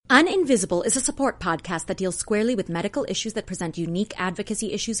Uninvisible is a support podcast that deals squarely with medical issues that present unique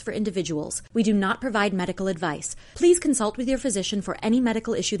advocacy issues for individuals. We do not provide medical advice. Please consult with your physician for any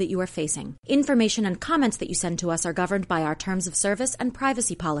medical issue that you are facing. Information and comments that you send to us are governed by our terms of service and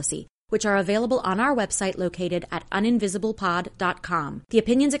privacy policy, which are available on our website located at uninvisiblepod.com. The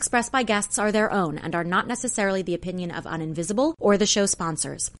opinions expressed by guests are their own and are not necessarily the opinion of Uninvisible or the show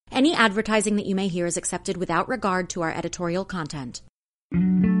sponsors. Any advertising that you may hear is accepted without regard to our editorial content.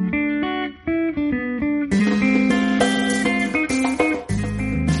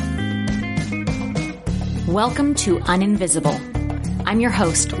 Welcome to Uninvisible. I'm your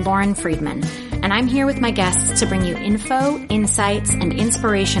host, Lauren Friedman, and I'm here with my guests to bring you info, insights, and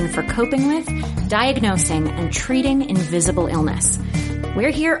inspiration for coping with, diagnosing, and treating invisible illness.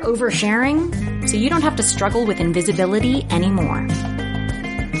 We're here oversharing, so you don't have to struggle with invisibility anymore.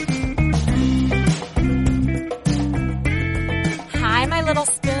 Hi, my little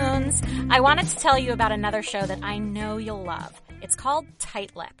spoons. I wanted to tell you about another show that I know you'll love. It's called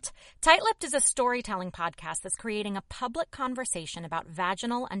Tight-Lipped. Tight-Lipped is a storytelling podcast that's creating a public conversation about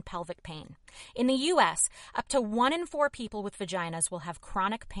vaginal and pelvic pain. In the U.S., up to 1 in 4 people with vaginas will have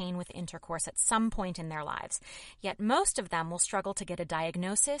chronic pain with intercourse at some point in their lives. Yet most of them will struggle to get a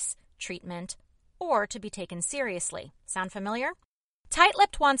diagnosis, treatment, or to be taken seriously. Sound familiar?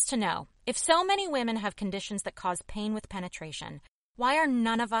 Tight-Lipped wants to know, if so many women have conditions that cause pain with penetration, why are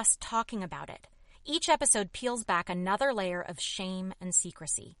none of us talking about it? Each episode peels back another layer of shame and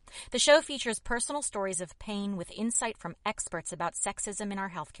secrecy. The show features personal stories of pain with insight from experts about sexism in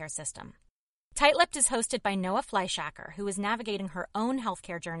our healthcare system. Tight-Lipped is hosted by Noah Fleischacker, who is navigating her own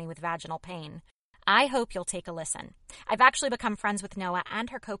healthcare journey with vaginal pain. I hope you'll take a listen. I've actually become friends with Noah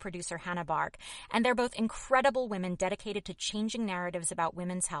and her co-producer Hannah Barg, and they're both incredible women dedicated to changing narratives about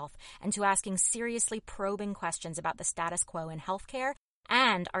women's health and to asking seriously probing questions about the status quo in healthcare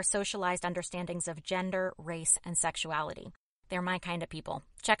and our socialized understandings of gender, race, and sexuality. They're my kind of people.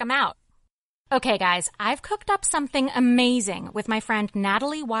 Check them out. Okay, guys, I've cooked up something amazing with my friend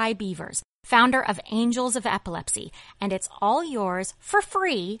Natalie Y. Beavers, founder of Angels of Epilepsy, and it's all yours for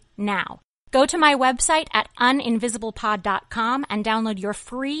free now. Go to my website at uninvisiblepod.com and download your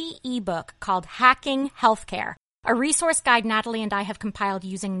free ebook called Hacking Healthcare, a resource guide Natalie and I have compiled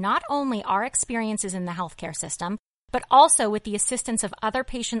using not only our experiences in the healthcare system, but also with the assistance of other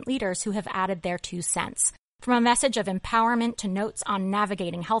patient leaders who have added their 2 cents. From a message of empowerment to notes on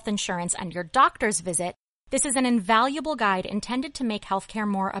navigating health insurance and your doctor's visit, this is an invaluable guide intended to make healthcare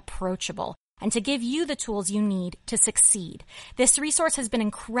more approachable and to give you the tools you need to succeed. This resource has been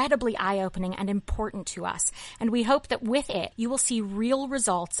incredibly eye-opening and important to us, and we hope that with it, you will see real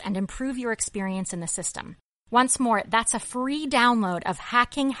results and improve your experience in the system. Once more, that's a free download of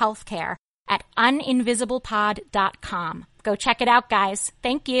Hacking Healthcare at uninvisiblepod.com. Go check it out, guys.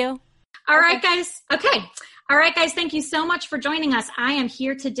 Thank you. All right, guys. Okay. All right, guys. Thank you so much for joining us. I am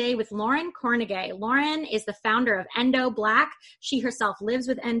here today with Lauren Kornegay. Lauren is the founder of ENDO Black. She herself lives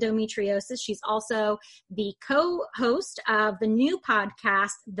with endometriosis. She's also the co-host of the new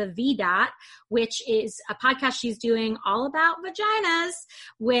podcast, The VDOT, which is a podcast she's doing all about vaginas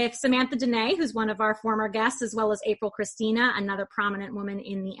with Samantha Dene, who's one of our former guests, as well as April Christina, another prominent woman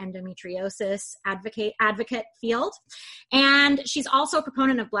in the endometriosis advocate field. And she's also a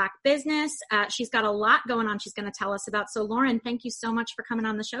proponent of Black business. She's got a lot going on she's going to tell us about. So Lauren, thank you so much for coming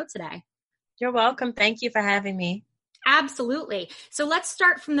on the show today. You're welcome. Thank you for having me. Absolutely. So let's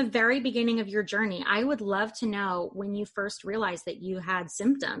start from the very beginning of your journey. I would love to know when you first realized that you had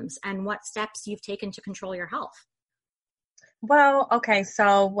symptoms and what steps you've taken to control your health. Well, okay.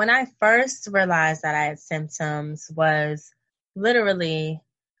 So when I first realized that I had symptoms was literally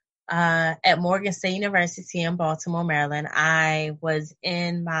at Morgan State University in Baltimore, Maryland. I was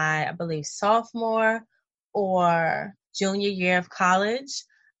in my, I believe, sophomore or junior year of college.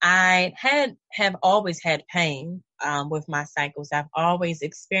 I have always had pain with my cycles. I've always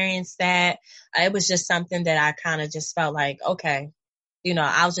experienced that. It was just something that I kind of just felt like, okay,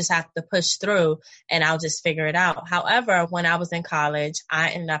 I'll just have to push through and I'll just figure it out. However, when I was in college, I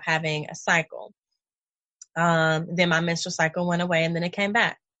ended up having a cycle. Then my menstrual cycle went away and then it came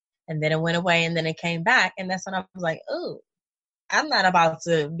back. And then it went away and then it came back. And that's when I was like, oh, I'm not about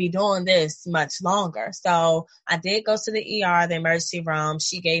to be doing this much longer. So I did go to the ER, the emergency room.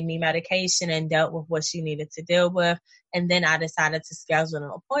 She gave me medication and dealt with what she needed to deal with. And then I decided to schedule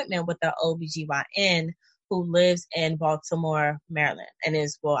an appointment with the OBGYN who lives in Baltimore, Maryland. And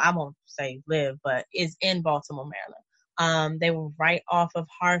is, well, I won't say live, but is in Baltimore, Maryland. They were right off of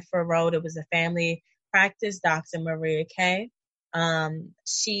Hartford Road. It was a family practice, Dr. Maria Kay.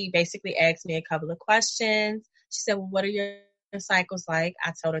 She basically asked me a couple of questions. She said, well, what are your cycle's like.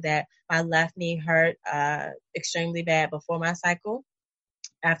 I told her that my left knee hurt extremely bad before my cycle.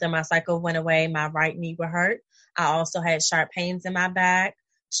 After my cycle went away, my right knee would hurt. I also had sharp pains in my back,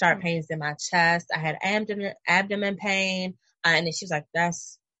 sharp pains in my chest. I had abdomen pain. And then she was like,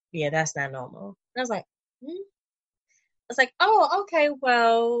 that's not normal. And I was like, It's like, oh, okay,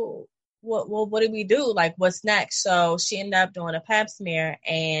 well, what do we do? Like, what's next? So she ended up doing a pap smear,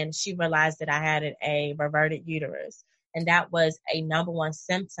 and she realized that I had a reverted uterus. And that was a number one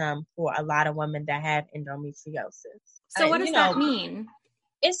symptom for a lot of women that have endometriosis. So what does that mean?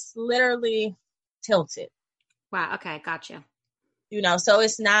 It's literally tilted. Wow. Okay. Gotcha. So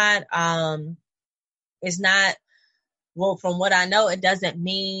it's not, well, from what I know, it doesn't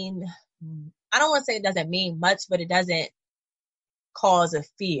mean, I don't want to say it doesn't mean much, but it doesn't cause a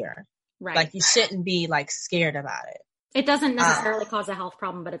fear. Right. Like, you shouldn't be like scared about it. It doesn't necessarily cause a health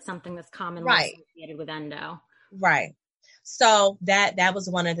problem, but it's something that's commonly associated with endo. Right. So that was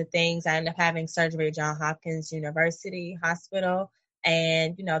one of the things. I ended up having surgery at Johns Hopkins University Hospital.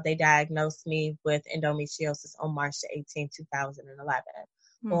 And, they diagnosed me with endometriosis on March the 18th, 2011.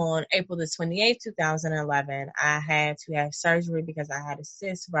 On April the 28th, 2011, I had to have surgery because I had a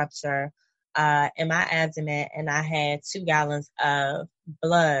cyst rupture in my abdomen, and I had 2 gallons of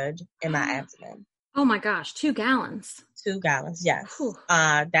blood in my abdomen. Oh my gosh, 2 gallons. 2 gallons, yes.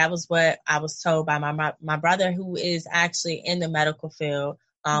 That was what I was told by my brother, who is actually in the medical field.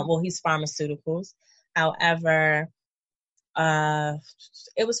 Well, he's pharmaceuticals. However,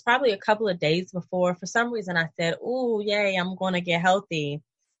 it was probably a couple of days before. For some reason, I said, "Ooh, yay, I'm going to get healthy."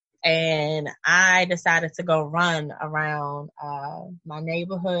 And I decided to go run around my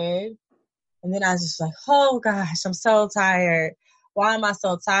neighborhood. And then I was just like, oh gosh, I'm so tired. Why am I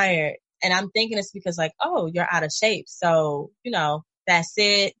so tired? And I'm thinking it's because, like, oh, you're out of shape. So, that's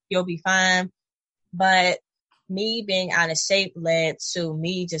it. You'll be fine. But me being out of shape led to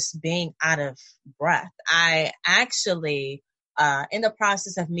me just being out of breath. I actually, in the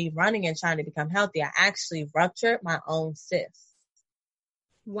process of me running and trying to become healthy, I actually ruptured my own cyst.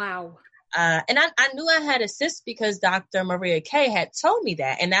 Wow. And I knew I had a cyst because Dr. Maria Kay had told me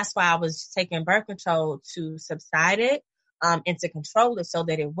that. And that's why I was taking birth control to subside it and to control it so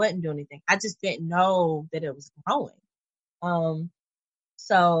that it wouldn't do anything. I just didn't know that it was growing.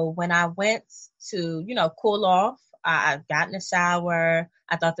 So when I went to, cool off, I got in the shower.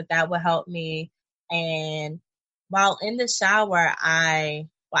 I thought that would help me. And while in the shower, I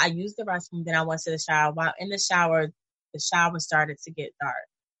used the restroom, then I went to the shower. While in the shower started to get dark.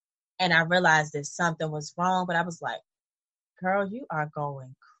 And I realized that something was wrong, but I was like, girl, you are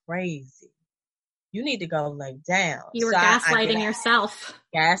going crazy. You need to go lay down. You were gaslighting yourself.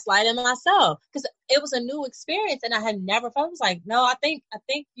 Gaslighting myself. Because it was a new experience and I had never felt. I was like, no, I think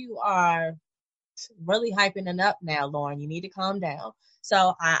you are really hyping it up now, Lauren. You need to calm down.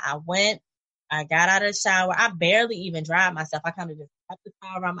 So I went, I got out of the shower. I barely even dried myself. I kind of just wrapped the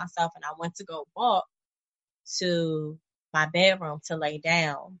towel around myself and I went to go walk to my bedroom to lay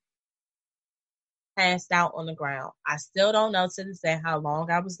down. Passed out on the ground. I still don't know to this day how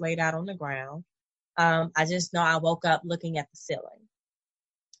long I was laid out on the ground. I just know I woke up looking at the ceiling.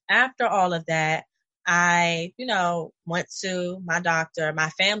 After all of that, I, went to my doctor, my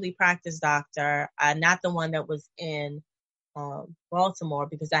family practice doctor, not the one that was in Baltimore,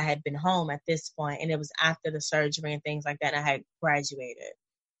 because I had been home at this point, and it was after the surgery and things like that. And I had graduated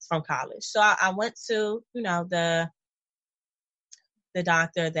from college. So I went to, the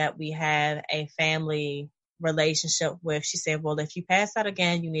doctor that we have a family relationship with. She said, well, if you pass out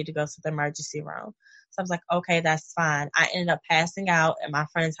again, you need to go to the emergency room. So I was like, okay, that's fine. I ended up passing out at my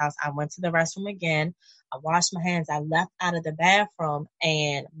friend's house. I went to the restroom again. I washed my hands. I left out of the bathroom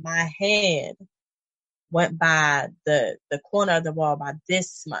and my head went by the corner of the wall by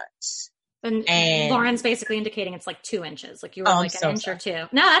this much. And Lauren's basically indicating it's like 2 inches. Like you were like an inch or two.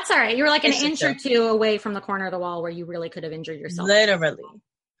 No, that's all right. You were like an inch or two away from the corner of the wall where you really could have injured yourself.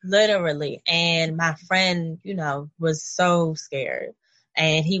 Literally. And my friend, was so scared.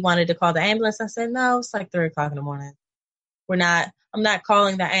 And he wanted to call the ambulance. I said, no, it's like 3:00 in the morning. I'm not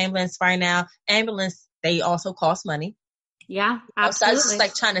calling the ambulance right now. Ambulance, they also cost money. Yeah, absolutely. So I was just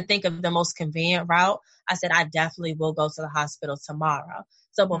like trying to think of the most convenient route. I said, I definitely will go to the hospital tomorrow.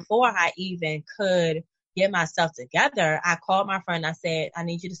 So before I even could get myself together, I called my friend. I said, I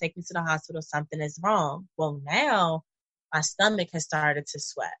need you to take me to the hospital. Something is wrong. Well, now my stomach has started to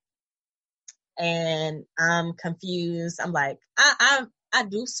sweat. And I'm confused. I'm like, I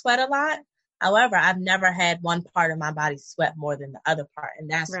do sweat a lot. However, I've never had one part of my body sweat more than the other part. And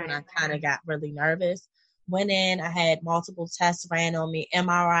that's when I kind of got really nervous. Went in, I had multiple tests ran on me,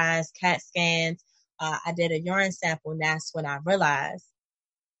 MRIs, CAT scans. I did a urine sample, and that's when I realized,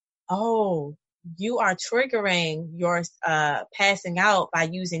 oh, you are triggering your passing out by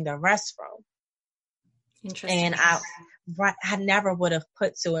using the restroom. Interesting. And I never would have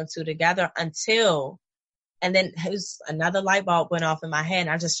put two and two together until, and then another light bulb went off in my head, and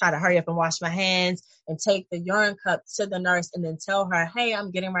I just tried to hurry up and wash my hands and take the urine cup to the nurse and then tell her, hey,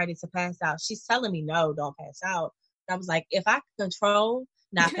 I'm getting ready to pass out. She's telling me, no, don't pass out. And I was like, if I could control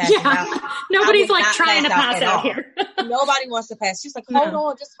not passing out, nobody's like trying to pass out here. Nobody wants to pass. She's like, hold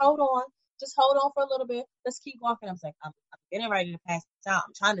on, just hold on. Just hold on for a little bit. Let's keep walking. I was like, I'm getting ready to pass out.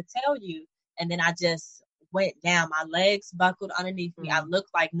 I'm trying to tell you. And then I just went down. My legs buckled underneath me. I looked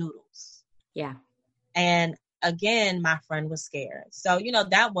like noodles. Yeah. And again, my friend was scared. So,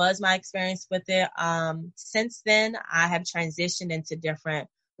 that was my experience with it. Since then, I have transitioned into different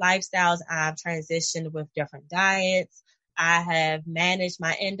lifestyles. I've transitioned with different diets. I have managed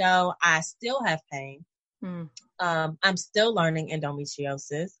my endo. I still have pain. I'm still learning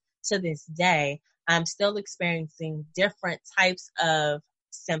endometriosis to this day. I'm still experiencing different types of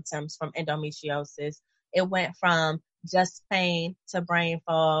symptoms from endometriosis. It went from just pain to brain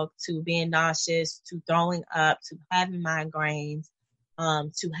fog to being nauseous to throwing up to having migraines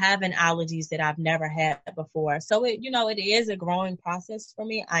to having allergies that I've never had before. So it is a growing process for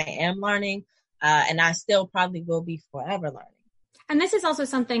me. I am learning and I still probably will be forever learning. And this is also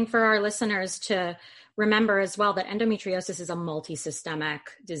something for our listeners to remember as well, that endometriosis is a multisystemic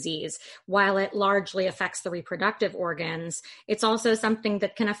disease. While it largely affects the reproductive organs, it's also something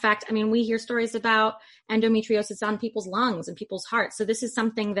that can affect, we hear stories about endometriosis on people's lungs and people's hearts. So this is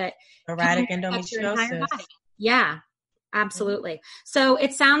something that erratic endometriosis. Yeah, absolutely. Mm-hmm. So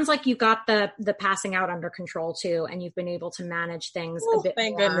it sounds like you got the passing out under control too, and you've been able to manage things a bit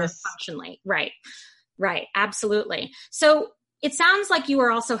more functionally. Right. Absolutely. So it sounds like you were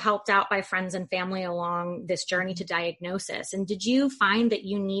also helped out by friends and family along this journey to diagnosis. And did you find that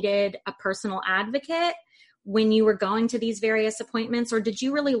you needed a personal advocate when you were going to these various appointments, or did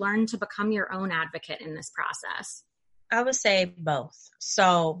you really learn to become your own advocate in this process? I would say both.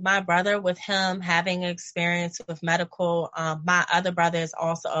 So my brother, with him having experience with medical, my other brother is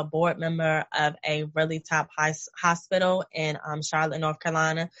also a board member of a really top hospital in Charlotte, North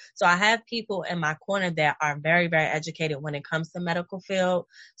Carolina. So I have people in my corner that are very, very educated when it comes to medical field.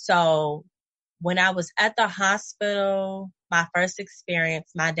 So when I was at the hospital, my first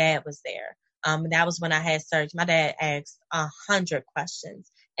experience, my dad was there. That was when I had surgery. My dad asked 100 questions.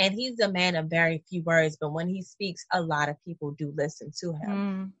 And he's a man of very few words, but when he speaks, a lot of people do listen to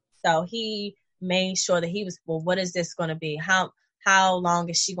him. So he made sure that he was, well, what is this going to be? How long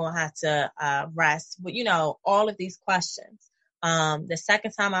is she going to have to rest? But, all of these questions. The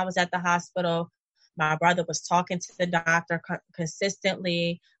second time I was at the hospital, my brother was talking to the doctor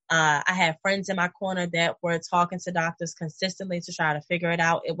consistently. I had friends in my corner that were talking to doctors consistently to try to figure it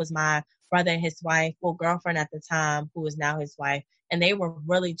out. It was my brother and his wife, girlfriend at the time, who is now his wife. And they were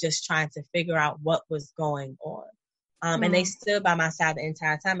really just trying to figure out what was going on. And they stood by my side the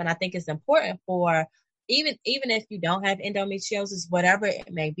entire time. And I think it's important for, even if you don't have endometriosis, whatever it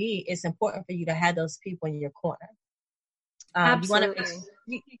may be, it's important for you to have those people in your corner. Absolutely.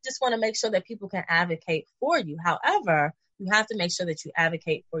 You just want to make sure that people can advocate for you. However, you have to make sure that you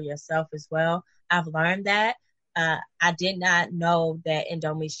advocate for yourself as well. I've learned that. I did not know that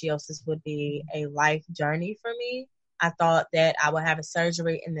endometriosis would be a life journey for me. I thought that I would have a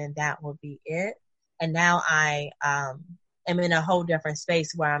surgery and then that would be it. And now I am in a whole different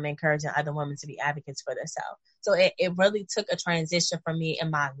space where I'm encouraging other women to be advocates for themselves. So it really took a transition for me in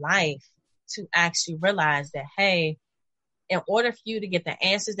my life to actually realize that, hey, in order for you to get the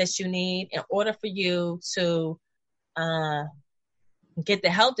answers that you need, in order for you to get the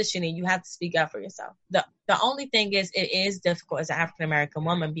help that you need, you have to speak up for yourself. The only thing is, it is difficult as an African-American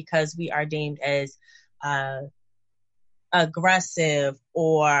woman because we are deemed as aggressive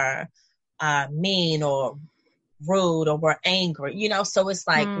or mean or rude or we're angry, so it's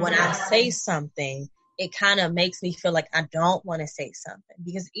like when I say something, it kind of makes me feel like I don't want to say something,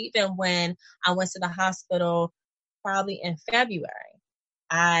 because even when I went to the hospital probably in February,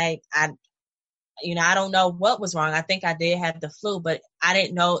 I don't know what was wrong. I think I did have the flu, but I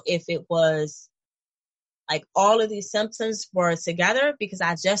didn't know if it was like all of these symptoms were together, because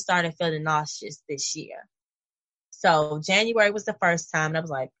I just started feeling nauseous this year. So January was the first time, and I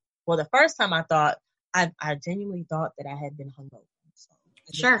was like, well, the first time I thought, I genuinely thought that I had been hungover. So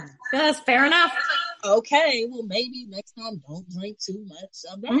sure. That's fair enough. Okay, well, maybe next time don't drink too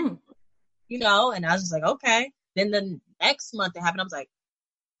much of that. And I was just like, okay. Then the next month it happened, I was like,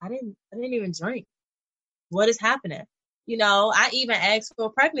 I didn't even drink. What is happening? I even asked for a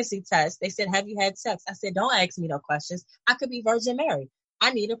pregnancy test. They said, have you had sex? I said, don't ask me no questions. I could be Virgin Mary.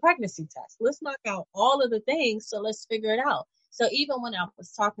 I need a pregnancy test. Let's knock out all of the things. So let's figure it out. So even when I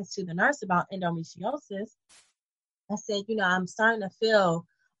was talking to the nurse about endometriosis, I said, I'm starting to feel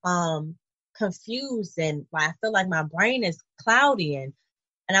confused, and I feel like my brain is cloudy. And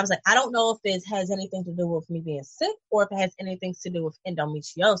I was like, I don't know if it has anything to do with me being sick or if it has anything to do with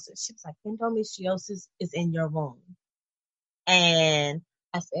endometriosis. She was like, endometriosis is in your womb. And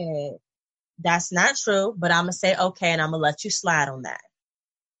I said, that's not true, but I'm going to say, okay, and I'm going to let you slide on that.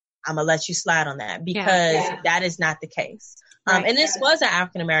 Because that is not the case. Right. And this was an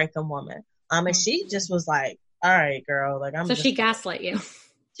African-American woman. And she just was like, all right, girl. Like, so she gaslit you.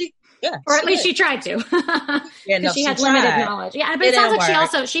 Or at least she tried to. She had limited knowledge. Yeah, but it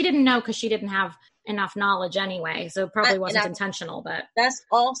sounds like she didn't know because she didn't have enough knowledge anyway. So it probably wasn't intentional, but that's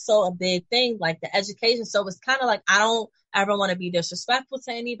also a big thing, like the education. So it's kind of like, I don't ever want to be disrespectful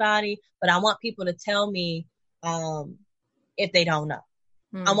to anybody, but I want people to tell me if they don't know.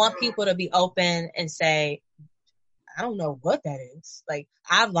 I want people to be open and say, I don't know what that is. Like,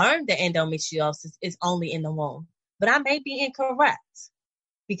 I've learned that endometriosis is only in the womb, but I may be incorrect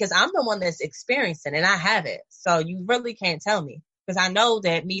because I'm the one that's experiencing it and I have it. So you really can't tell me, because I know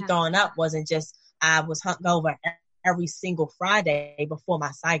that me throwing up wasn't just, I was hungover every single Friday before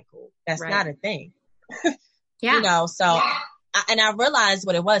my cycle. That's not a thing. I realized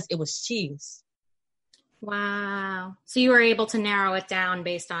what it was. It was cheese. Wow. So you were able to narrow it down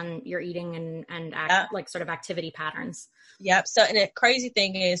based on your eating and like sort of activity patterns. Yep. So, and the crazy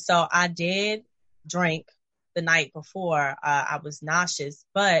thing is, so I did drink the night before. I was nauseous,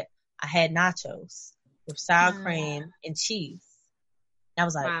 but I had nachos with sour cream and cheese. I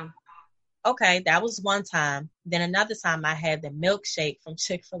was like, okay, that was one time. Then another time I had the milkshake from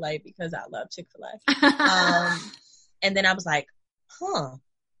Chick-fil-A because I love Chick-fil-A. And then I was like,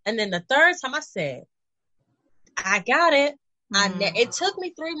 And then the third time I said, I got it. It took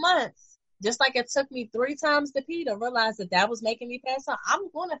me 3 months, just like it took me 3 times to pee to realize that was making me pass out.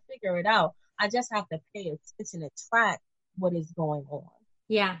 I'm going to figure it out. I just have to pay attention and track what is going on.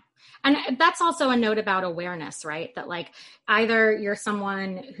 Yeah. And that's also a note about awareness, right? That like either you're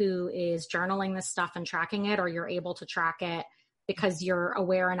someone who is journaling this stuff and tracking it, or you're able to track it because you're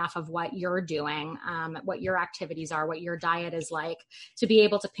aware enough of what you're doing, what your activities are, what your diet is like, to be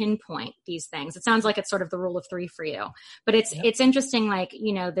able to pinpoint these things. It sounds like it's sort of the rule of 3 for you, but it's interesting, like,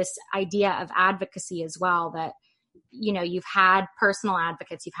 this idea of advocacy as well, that, you've had personal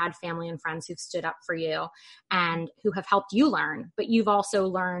advocates, you've had family and friends who've stood up for you and who have helped you learn, but you've also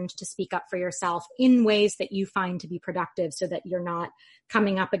learned to speak up for yourself in ways that you find to be productive so that you're not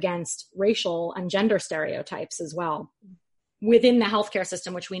coming up against racial and gender stereotypes as well within the healthcare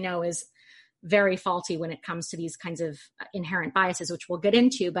system, which we know is very faulty when it comes to these kinds of inherent biases, which we'll get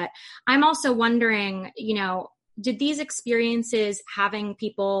into. But I'm also wondering, did these experiences, having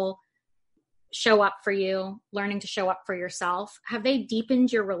people show up for you, learning to show up for yourself, have they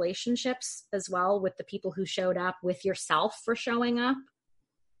deepened your relationships as well with the people who showed up, with yourself for showing up?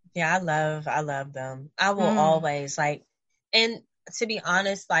 Yeah, I love them. I will always and to be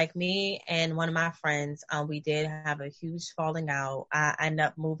honest, like me and one of my friends, we did have a huge falling out. I ended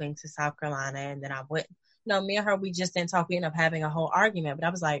up moving to South Carolina, and then I went, me and her, we just didn't talk. We ended up having a whole argument, but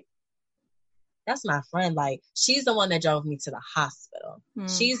I was like, that's my friend. Like, she's the one that drove me to the hospital.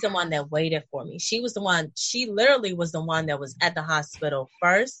 She's the one that waited for me. She literally was the one that was at the hospital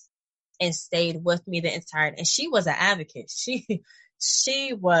first and stayed with me the entire, and she was an advocate.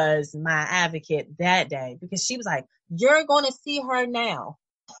 She was my advocate that day, because she was like, you're going to see her now.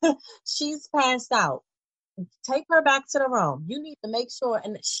 She's passed out. Take her back to the room. You need to make sure.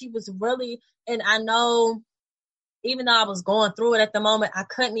 And she was really, and I know, even though I was going through it at the moment, I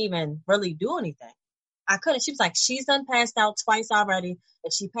couldn't even really do anything. I couldn't. She was like, she's done passed out twice already.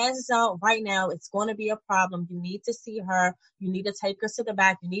 If she passes out right now, it's going to be a problem. You need to see her. You need to take her to the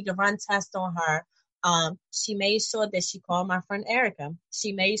back. You need to run tests on her. She made sure that she called my friend Erica.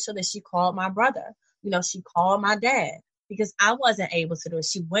 She made sure that she called my brother. She called my dad, because I wasn't able to do it.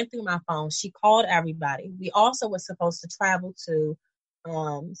 She went through my phone. She called everybody. We also were supposed to travel to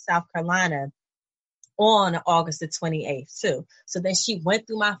South Carolina on August the 28th too. So then she went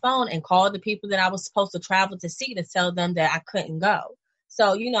through my phone and called the people that I was supposed to travel to see, to tell them that I couldn't go.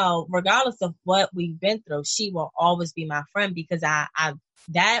 So, regardless of what we've been through, she will always be my friend, because I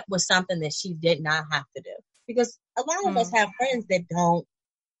that was something that she did not have to do, because a lot of us have friends that don't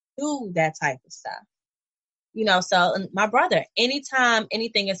do that type of stuff. So my brother, anytime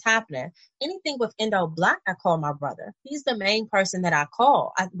anything is happening, anything with Endo Black, I call my brother. He's the main person that I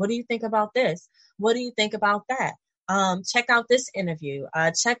call. What do you think about this? What do you think about that? check out this interview,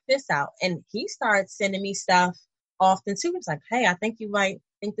 check this out. And he started sending me stuff often too. He was like, hey, I think you might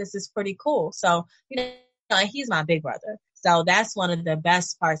think this is pretty cool. So, he's my big brother. So that's one of the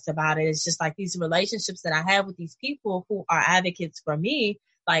best parts about it. It's just like these relationships that I have with these people who are advocates for me.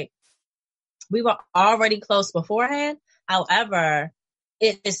 Like, we were already close beforehand. However,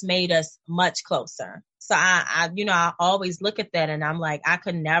 it just made us much closer. So I always look at that and I'm like, I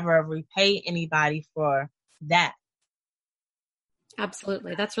could never repay anybody for that.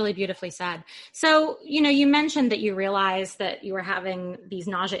 Absolutely. That's really beautifully said. So, you mentioned that you realized that you were having these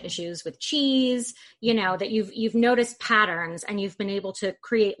nausea issues with cheese, that you've noticed patterns and you've been able to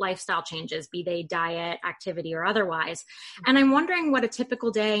create lifestyle changes, be they diet, activity, or otherwise. And I'm wondering what a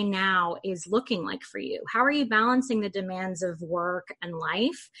typical day now is looking like for you. How are you balancing the demands of work and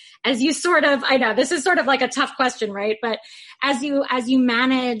life as you I know this is sort of like a tough question, right? But as you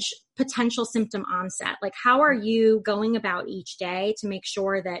manage potential symptom onset, like how are you going about each day to make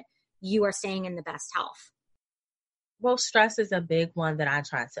sure that you are staying in the best health? Well, stress is a big one that I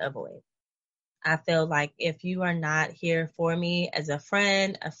try to avoid. I feel like if you are not here for me as a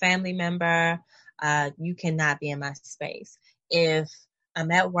friend, a family member, you cannot be in my space. If I'm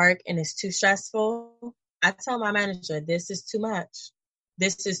at work and it's too stressful, I tell my manager, this is too much.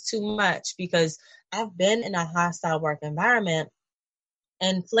 This is too much, because I've been in a hostile work environment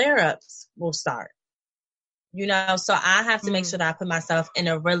and flare-ups will start, so I have to make sure that I put myself in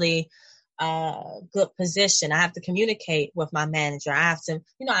a really good position. I have to communicate with my manager. I have to,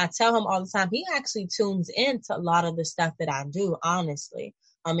 I tell him all the time. He actually tunes into a lot of the stuff that I do, honestly.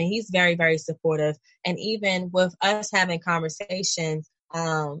 I mean, he's very, very supportive. And even with us having conversations,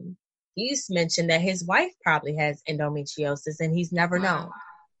 he's mentioned that his wife probably has endometriosis and he's never known.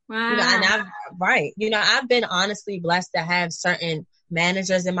 Wow. And I've been honestly blessed to have certain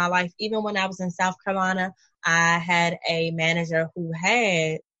managers in my life. Even when I was in South Carolina, I had a manager who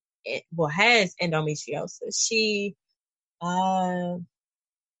has endometriosis. She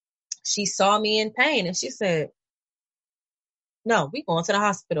saw me in pain and she said, no, we going to the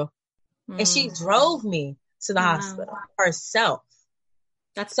hospital. And she drove me to the hospital herself.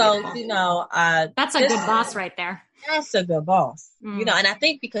 That's so, beautiful. That's a good boss right there. That's a good boss, and I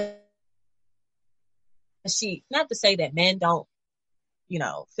think because not to say that men don't,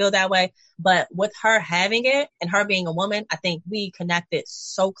 feel that way, but with her having it and her being a woman, I think we connected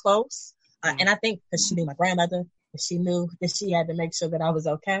so close. And I think because she knew my grandmother, she knew that she had to make sure that I was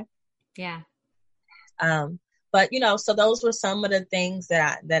okay. Yeah. But, so those were some of the things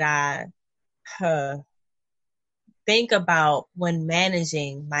that I think about when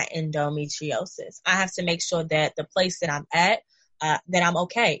managing my endometriosis. I have to make sure that the place that I'm at, that I'm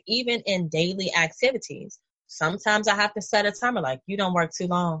okay, even in daily activities. Sometimes I have to set a timer, like, you don't work too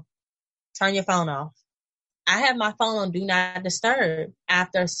long. Turn your phone off. I have my phone on do not disturb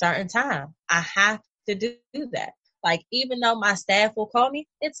after a certain time. I have to do that. Like, even though my staff will call me,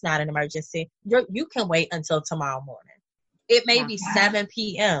 it's not an emergency. You can wait until tomorrow morning. It may be 7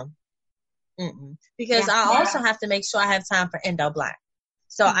 p.m. Because I also have to make sure I have time for Endo Black.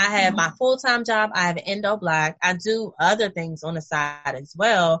 So I have my full-time job. I have Endo Black. I do other things on the side as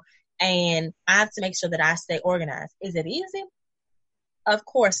well. And I have to make sure that I stay organized. Is it easy? Of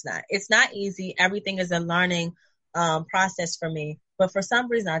course not. It's not easy. Everything is a learning process for me. But for some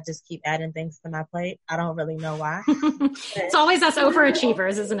reason, I just keep adding things to my plate. I don't really know why. It's always us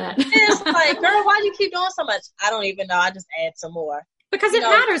overachievers, isn't it? It's like, girl, why do you keep doing so much? I don't even know. I just add some more. Because it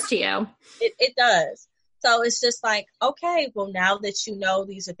matters to you. It does. So it's just like, okay, well, now that you know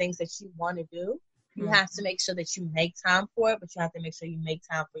these are things that you want to do, you have to make sure that you make time for it, but you have to make sure you make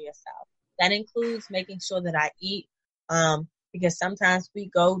time for yourself. That includes making sure that I eat, because sometimes we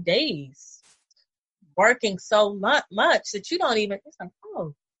go days working so much that you don't even, it's like,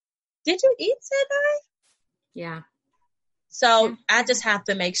 oh, did you eat today? Yeah. So I just have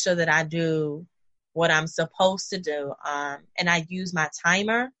to make sure that I do what I'm supposed to do. And I use my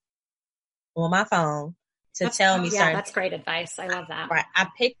timer on my phone to tell me certain. Yeah, that's great advice. I love that. Right. I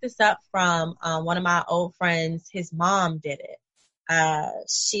picked this up from one of my old friends. His mom did it.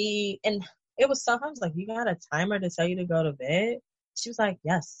 And it was so, I was like, you got a timer to tell you to go to bed? She was like,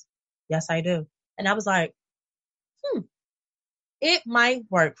 yes, I do. And I was like, it might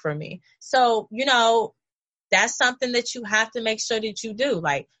work for me. So, that's something that you have to make sure that you do.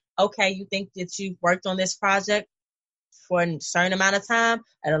 Like, okay, you think that you've worked on this project for a certain amount of time.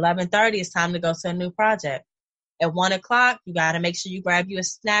 At 11:30, it's time to go to a new project. At 1 o'clock, you got to make sure you grab you a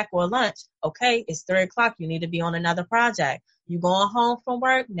snack or a lunch. Okay, it's 3 o'clock. You need to be on another project. You going home from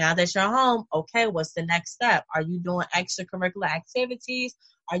work. Now that you're home, okay, what's the next step? Are you doing extracurricular activities?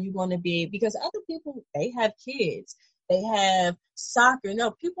 Are you going to be, because other people, they have kids, they have soccer.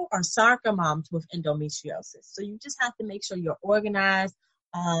 No, people are soccer moms with endometriosis. So you just have to make sure you're organized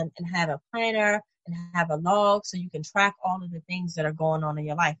and have a planner and have a log so you can track all of the things that are going on in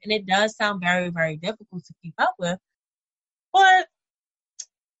your life. And it does sound very, very difficult to keep up with, but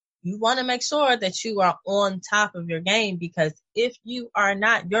you want to make sure that you are on top of your game, because if you are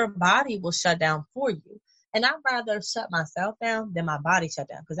not, your body will shut down for you. And I'd rather shut myself down than my body shut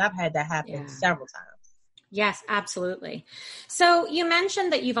down, because I've had that happen several times. Yes, absolutely. So you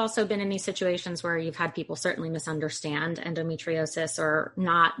mentioned that you've also been in these situations where you've had people certainly misunderstand endometriosis or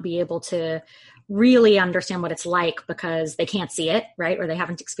not be able to really understand what it's like because they can't see it, right? Or they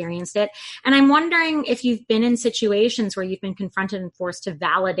haven't experienced it. And I'm wondering if you've been in situations where you've been confronted and forced to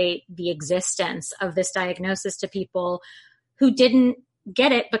validate the existence of this diagnosis to people who didn't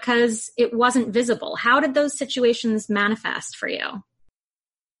get it because it wasn't visible. How did those situations manifest for you?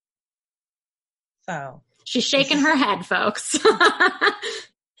 So she's shaking her head, folks.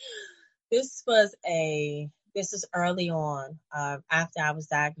 This was early on, after I was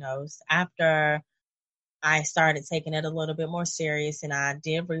diagnosed, after I started taking it a little bit more serious, and I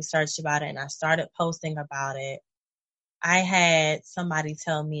did research about it and I started posting about it. I had somebody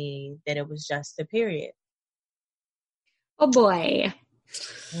tell me that it was just a period. Oh boy.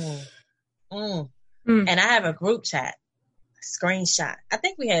 And I have a group chat screenshot. I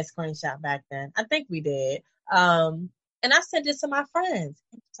think we had screenshot back then. I think we did. And I sent it to my friends.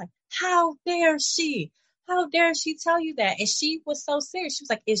 It's like, how dare she? How dare she tell you that? And she was so serious. She was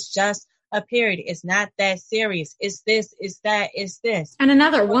like, it's just a period. It's not that serious. It's this, it's that, it's this. And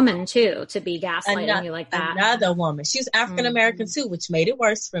another woman too, to be gaslighting you like that. Another woman. She was African American too, which made it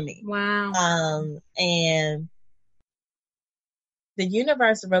worse for me. Wow. And the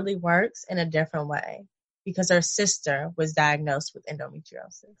universe really works in a different way, because her sister was diagnosed with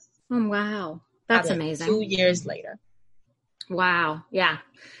endometriosis. Oh, wow. That's amazing. 2 years later. Wow. Yeah.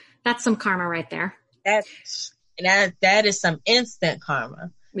 That's some karma right there. That is some instant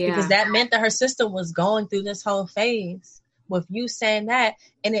karma. Yeah. Because that meant that her sister was going through this whole phase with you saying that.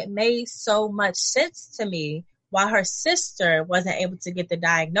 And it made so much sense to me why her sister wasn't able to get the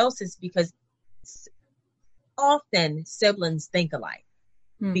diagnosis, because often siblings think alike.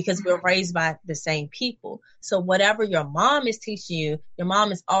 Because we're raised by the same people. So whatever your mom is teaching you, your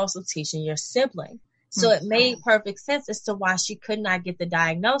mom is also teaching your sibling. So it made perfect sense as to why she could not get the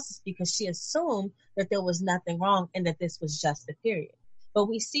diagnosis, because she assumed that there was nothing wrong and that this was just a period. But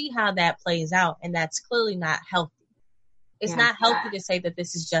we see how that plays out, and that's clearly not healthy. It's not healthy to say that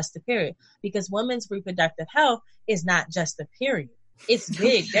this is just a period, because women's reproductive health is not just a period. It's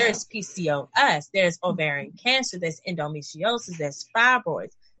big. There's PCOS, there's ovarian cancer, there's endometriosis, there's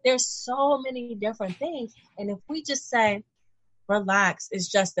fibroids. There's so many different things. And if we just say, relax,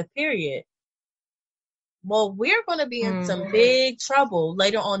 it's just a period, well, we're going to be in some big trouble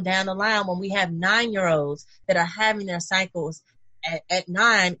later on down the line when we have 9-year-olds that are having their cycles at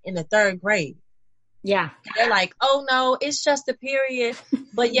 9 in the 3rd grade. Yeah. They're like, oh no, it's just a period.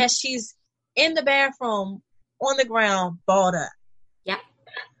 But yes, she's in the bathroom on the ground, balled up. Yeah.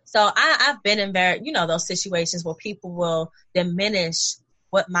 So I've been in those situations where people will diminish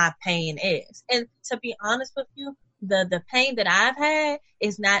what my pain is. And to be honest with you, the pain that I've had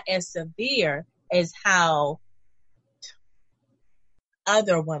is not as severe as how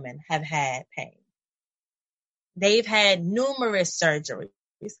other women have had pain. They've had numerous surgeries.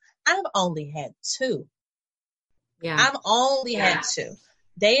 I've only had 2. Yeah. I've only had 2.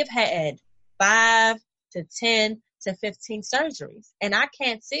 They've had 5 to 10 to 15 surgeries. And I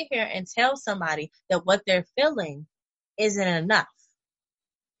can't sit here and tell somebody that what they're feeling isn't enough.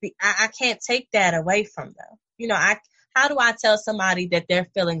 I can't take that away from them. How do I tell somebody that their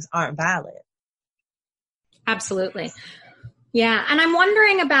feelings aren't valid? Absolutely. Yeah. And I'm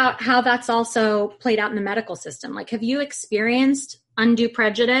wondering about how that's also played out in the medical system. Like, have you experienced undue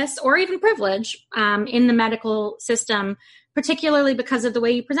prejudice or even privilege in the medical system, particularly because of the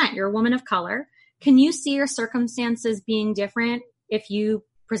way you present? You're a woman of color. Can you see your circumstances being different if you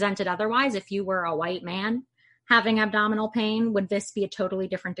presented otherwise? If you were a white man having abdominal pain, would this be a totally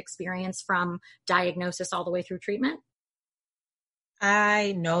different experience from diagnosis all the way through treatment?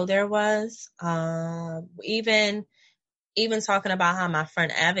 I know there was. Even talking about how my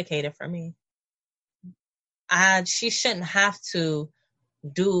friend advocated for me. She shouldn't have to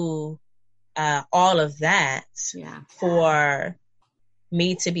do all of that for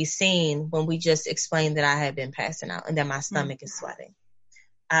me to be seen when we just explained that I had been passing out and that my stomach is sweating.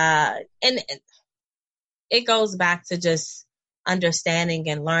 And it goes back to just understanding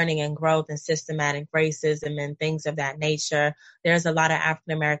and learning and growth and systematic racism and things of that nature. There's a lot of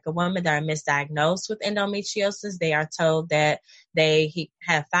African American women that are misdiagnosed with endometriosis. They are told that they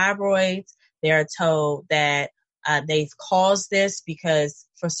have fibroids. They are told that they've caused this because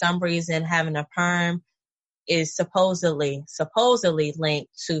for some reason having a perm is supposedly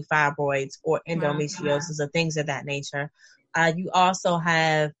linked to fibroids or endometriosis or things of that nature. You also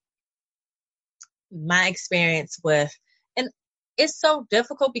have my experience with, and it's so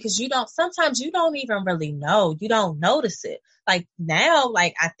difficult because sometimes you don't even really know. You don't notice it. Like now,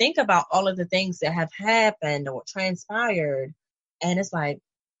 like I think about all of the things that have happened or transpired, and it's like,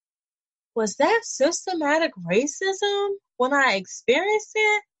 was that systematic racism when I experienced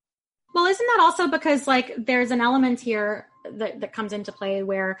it? Well, isn't that also because like there's an element here that comes into play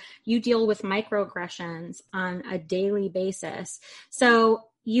where you deal with microaggressions on a daily basis. So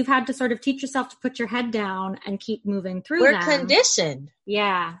you've had to sort of teach yourself to put your head down and keep moving through We're them. conditioned.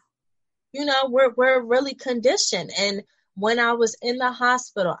 Yeah. You know, we're really conditioned. And when I was in the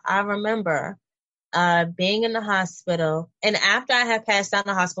hospital, I remember being in the hospital, and after I had passed out in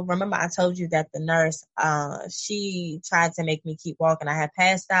the hospital, remember I told you that the nurse, she tried to make me keep walking. I had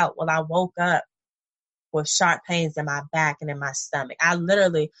passed out. Well, I woke up with sharp pains in my back and in my stomach. I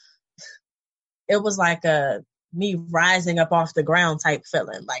literally, it was like me rising up off the ground type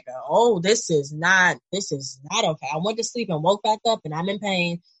feeling, like, oh, this is not okay. I went to sleep and woke back up and I'm in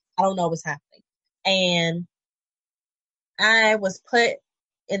pain. I don't know what's happening. And I was put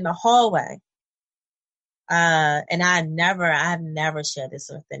in the hallway. And I've never shared this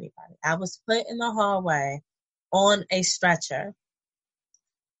with anybody. I was put in the hallway on a stretcher,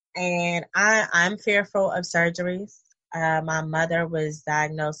 and I'm fearful of surgeries. My mother was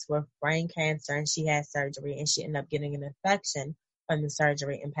diagnosed with brain cancer and she had surgery and she ended up getting an infection from the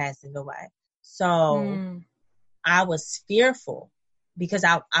surgery and passing away. So I was fearful because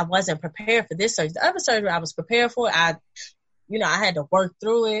I wasn't prepared for this surgery. The other surgery I was prepared for. I had to work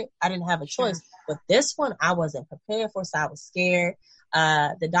through it. I didn't have a choice. But this one I wasn't prepared for, so I was scared.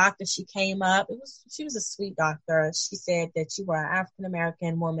 The doctor, she came up. She was a sweet doctor. She said that you were an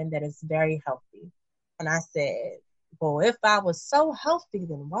African-American woman that is very healthy. And I said, well, if I was so healthy,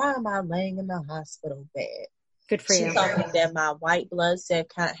 then why am I laying in the hospital bed? Good for you. She told me that my white blood cell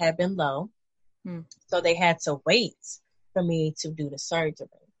count had been low. So they had to wait for me to do the surgery.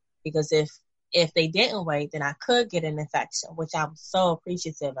 Because if they didn't wait, then I could get an infection, which I was so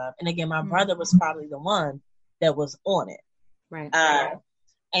appreciative of. And again, my brother was probably the one that was on it. Right.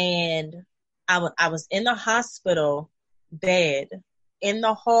 And I was in the hospital bed in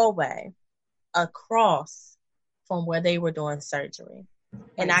the hallway across from where they were doing surgery.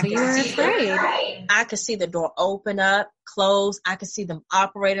 And I could see the door open up, close. I could see them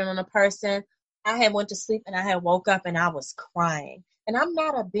operating on a person. I had went to sleep and I had woke up and I was crying. And I'm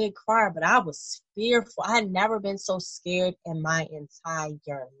not a big crier, but I was fearful. I had never been so scared in my entire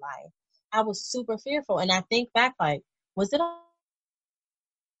life. I was super fearful. And I think back, like, was it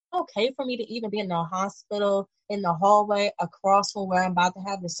okay for me to even be in the hospital in the hallway across from where I'm about to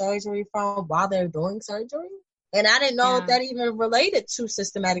have the surgery from while they're doing surgery? And I didn't know if that even related to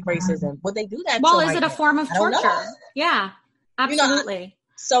systematic racism. Would they do that? Well, is it a form of torture? Yeah, absolutely.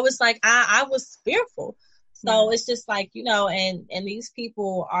 So it's like I was fearful. So it's just like, and these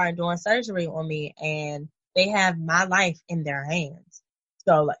people are doing surgery on me and they have my life in their hands.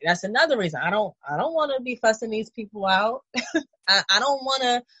 So like, that's another reason I don't want to be fussing these people out. I don't want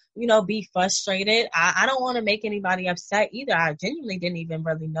to, be frustrated. I don't want to make anybody upset either. I genuinely didn't even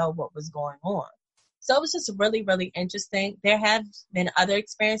really know what was going on. So it was just really, really interesting. There have been other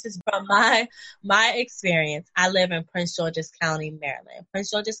experiences from my experience. I live in Prince George's County, Maryland. Prince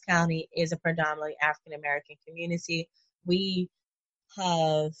George's County is a predominantly African-American community. We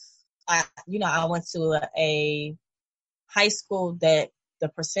have, I went to a high school that the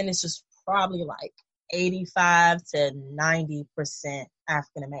percentage was probably like 85 to 90%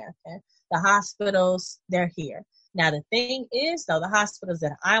 African-American. The hospitals, they're here. Now, the thing is, though, the hospitals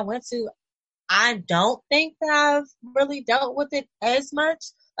that I went to, I don't think that I've really dealt with it as much.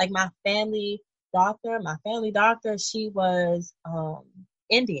 Like my family doctor, she was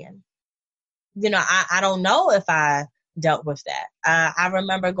Indian. I don't know if I dealt with that. I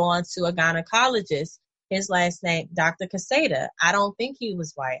remember going to a gynecologist, his last name, Dr. Casada. I don't think he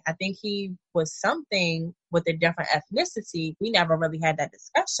was white. I think he was something with a different ethnicity. We never really had that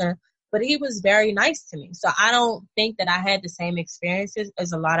discussion, but he was very nice to me. So I don't think that I had the same experiences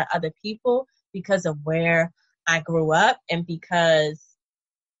as a lot of other people because of where I grew up and because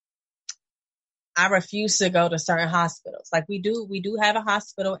I refuse to go to certain hospitals. Like we do have a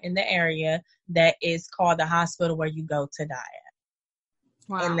hospital in the area that is called the hospital where you go to die at.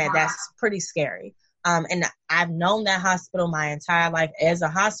 And that's pretty scary. And I've known that hospital my entire life as a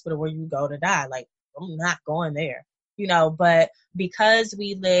hospital where you go to die. Like, I'm not going there, but because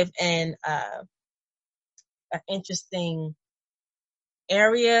we live in an interesting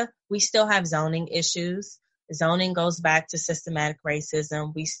area, we still have zoning issues. Zoning goes back to systematic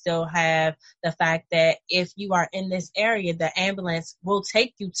racism. We still have the fact that if you are in this area, the ambulance will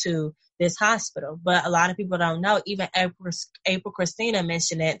take you to this hospital. But a lot of people don't know. Even April Christina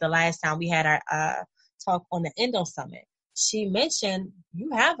mentioned it the last time we had our talk on the ENDO Summit. She mentioned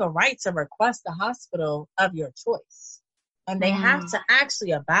you have a right to request a hospital of your choice. And they have to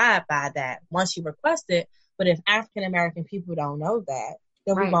actually abide by that once you request it. But if African American people don't know that,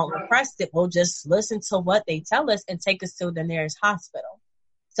 then we won't request it. We'll just listen to what they tell us and take us to the nearest hospital.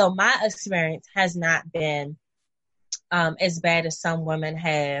 So my experience has not been as bad as some women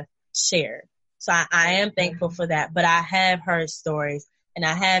have shared. So I am thankful for that. But I have heard stories and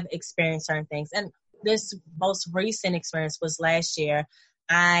I have experienced certain things. And this most recent experience was last year.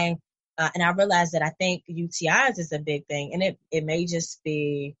 And I realized that I think UTIs is a big thing. And it may just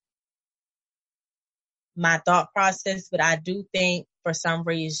be my thought process, but I do think for some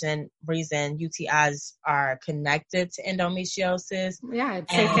reason UTIs are connected to endometriosis. Yeah, I'd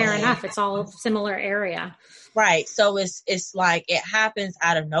say fair enough. It's all similar area. Right. So it's like it happens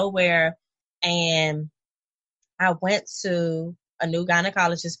out of nowhere. And I went to a new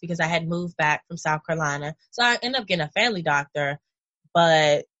gynecologist because I had moved back from South Carolina. So I ended up getting a family doctor,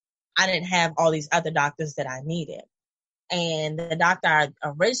 but I didn't have all these other doctors that I needed. And the doctor I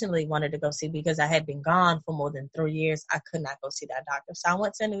originally wanted to go see, because I had been gone for more than 3 years, I could not go see that doctor. So I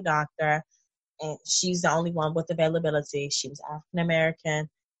went to a new doctor, and she's the only one with availability. She was African American.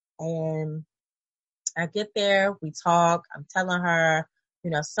 And I get there, we talk, I'm telling her,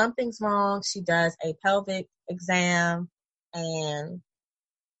 something's wrong. She does a pelvic exam, and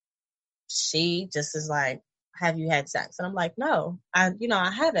she just is like, have you had sex? And I'm like, no, I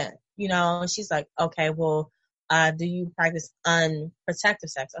haven't, and she's like, okay, well, do you practice unprotected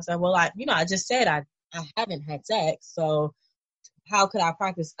sex? I said, well, I just said I haven't had sex. So how could I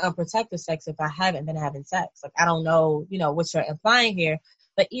practice unprotected sex if I haven't been having sex? Like, I don't know, what you're implying here.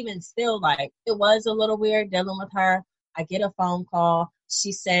 But even still, like, it was a little weird dealing with her. I get a phone call.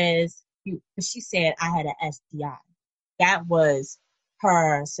 She said I had an STI. That was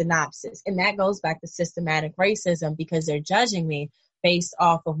her synopsis. And that goes back to systematic racism, because they're judging me based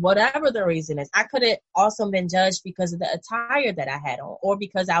off of whatever the reason is. I could have also been judged because of the attire that I had on, or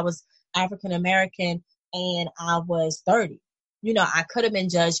because I was African American and I was 30. I could have been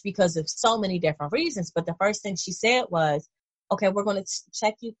judged because of so many different reasons. But the first thing she said was, okay, we're going to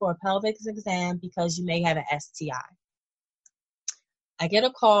check you for a pelvic exam because you may have an STI. I get a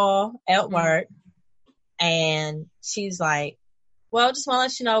call at work, and she's like, well, just want to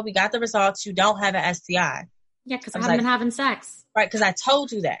let you know, we got the results. You don't have an STI. Yeah, because I haven't been having sex. Right, because I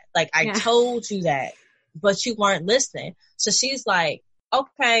told you that. Like, I told you that, but you weren't listening. So she's like,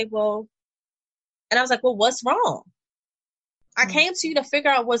 okay, well, and I was like, well, what's wrong? I came to you to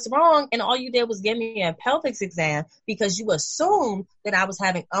figure out what's wrong, and all you did was give me a pelvic exam because you assumed that I was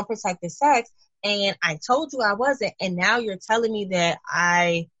having unprotected sex, and I told you I wasn't, and now you're telling me that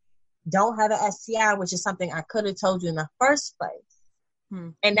I don't have an STI, which is something I could have told you in the first place.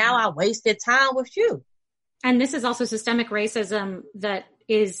 And now I wasted time with you. And this is also systemic racism that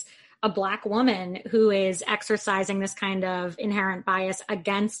is a Black woman who is exercising this kind of inherent bias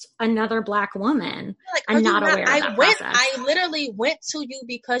against another Black woman, like, and not aware of that process. I literally went to you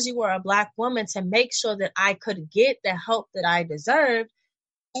because you were a Black woman to make sure that I could get the help that I deserved.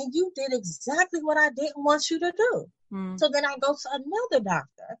 And you did exactly what I didn't want you to do. So then I go to another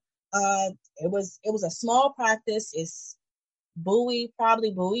doctor. It was a small practice. It's Bowie,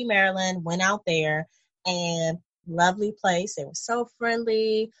 Maryland. Went out there, and lovely place. It was so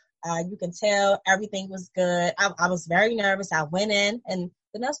friendly. You can tell everything was good. I was very nervous. I went in, and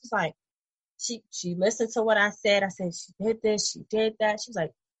the nurse was like, she listened to what I said. I said, she did this, she did that. She was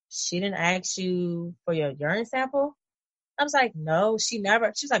like, she didn't ask you for your urine sample? I was like, no, she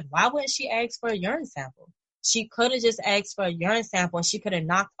never. She was like, why wouldn't she ask for a urine sample? She could have just asked for a urine sample, and she could have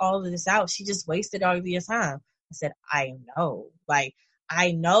knocked all of this out. She just wasted all of your time. I said, I know. Like,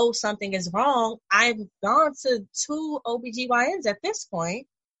 I know something is wrong. I've gone to 2 OBGYNs at this point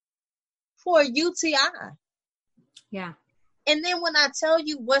for a UTI. Yeah. And then when I tell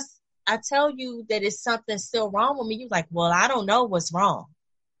you that it's something still wrong with me, you're like, well, I don't know what's wrong,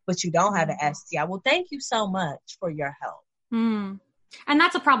 but you don't have an STI. Well, thank you so much for your help. And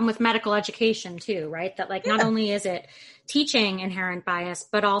that's a problem with medical education too, right? That, like, not only is it teaching inherent bias,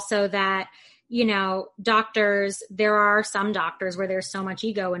 but also that doctors, there are some doctors where there's so much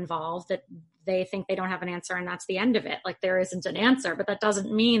ego involved that they think they don't have an answer and that's the end of it. Like there isn't an answer, but that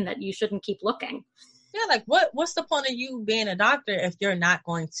doesn't mean that you shouldn't keep looking. Yeah, like what's the point of you being a doctor if you're not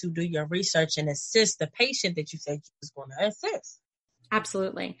going to do your research and assist the patient that you said you was going to assist?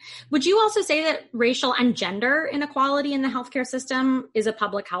 Absolutely. Would you also say that racial and gender inequality in the healthcare system is a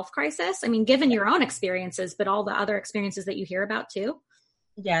public health crisis? I mean, given your own experiences, but all the other experiences that you hear about too?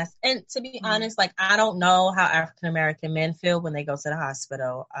 Yes. And to be honest, like, I don't know how African-American men feel when they go to the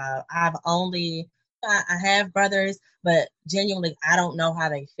hospital. I have brothers, but genuinely, I don't know how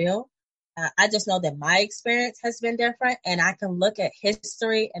they feel. I just know that my experience has been different, and I can look at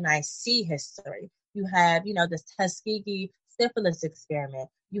history and I see history. You have, this Tuskegee syphilis experiment.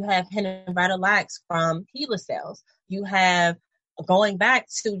 You have Henrietta Lacks from HeLa cells. You have, going back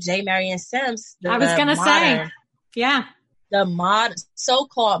to J. Marion Sims. I was going to say, yeah. The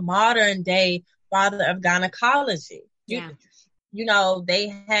so-called modern day father of gynecology. Yeah. They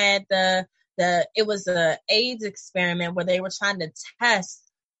had it was a AIDS experiment where they were trying to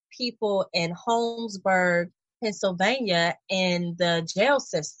test people in Holmesburg, Pennsylvania in the jail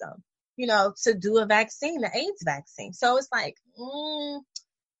system, to do a vaccine, the AIDS vaccine. So it's like,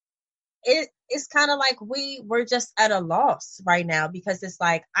 it's kind of like we're just at a loss right now, because it's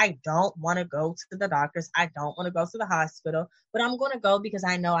like, I don't want to go to the doctors. I don't want to go to the hospital, but I'm going to go because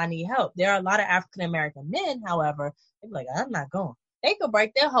I know I need help. There are a lot of African-American men, however, they're like, I'm not going. They could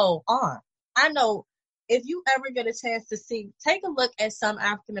break their whole arm. I know if you ever get a chance to take a look at some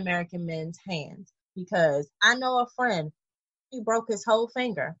African-American men's hands, because I know a friend, he broke his whole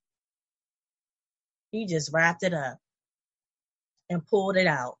finger. He just wrapped it up and pulled it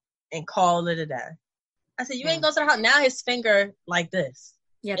out and called it a day. I said, you ain't go to the house. Now his finger like this.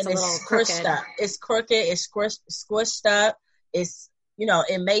 Yeah, it's and a little squished crooked. up. It's crooked. It's squished up. It's,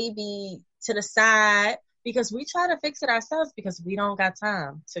 it may be to the side, because we try to fix it ourselves because we don't got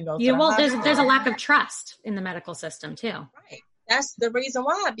time to go to the hospital. There's a lack of trust in the medical system too. Right. That's the reason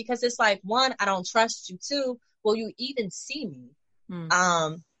why, because it's like, one, I don't trust you. Two, will you even see me?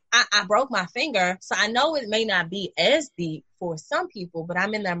 I broke my finger, so I know it may not be as deep for some people, but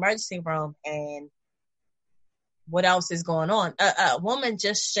I'm in the emergency room, and what else is going on? A woman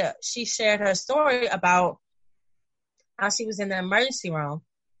just she shared her story about how she was in the emergency room.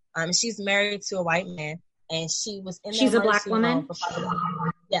 She's married to a white man, and she was in the She's a black woman?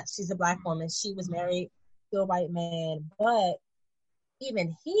 Yes, she's a black woman. She was married to a white man, but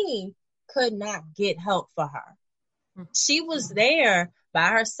even he could not get help for her. She was there by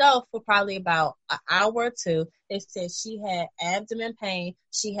herself for probably about an hour or two. They said she had abdomen pain.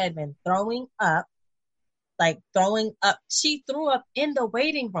 She had been throwing up. She threw up in the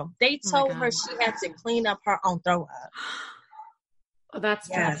waiting room. They told her she had to clean up her own throw up. Oh, that's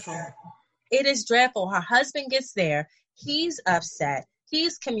dreadful. It is dreadful. Her husband gets there. He's upset.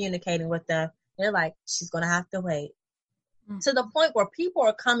 He's communicating with them. They're like, she's going to have to wait. To the point where people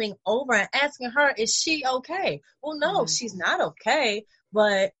are coming over and asking her, is she okay? Well, no, she's not okay.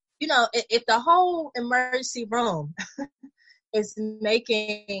 But, if the whole emergency room is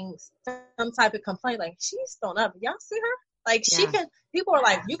making some type of complaint, like, she's thrown up. Y'all see her? Like, people are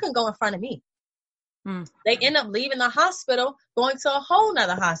like, you can go in front of me. They end up leaving the hospital, going to a whole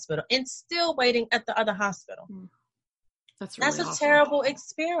nother hospital, and still waiting at the other hospital. That's really a terrible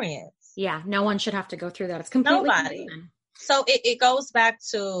experience. Yeah, no one should have to go through that. It's completely inhuman. So it goes back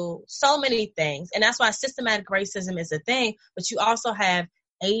to so many things. And that's why systematic racism is a thing. But you also have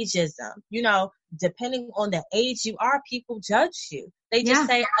ageism. Depending on the age you are, people judge you. They just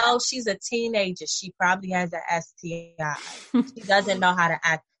say, oh, she's a teenager. She probably has an STI. She doesn't know how to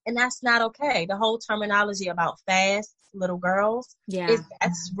act. And that's not okay. The whole terminology about fast little girls,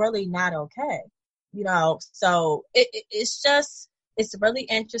 that's really not okay. So it's really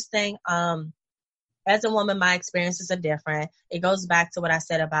interesting. As a woman, my experiences are different. It goes back to what I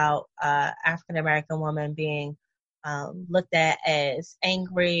said about African-American women being looked at as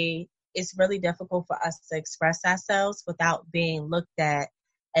angry. It's really difficult for us to express ourselves without being looked at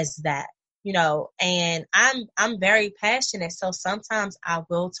as that, and I'm very passionate. So sometimes I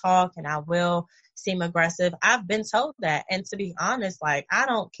will talk and I will seem aggressive. I've been told that. And to be honest, like, I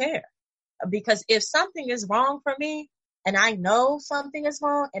don't care, because if something is wrong for me and I know something is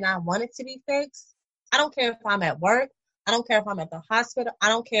wrong and I want it to be fixed, I don't care if I'm at work. I don't care if I'm at the hospital. I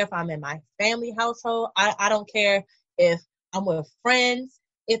don't care if I'm in my family household. I don't care if I'm with friends.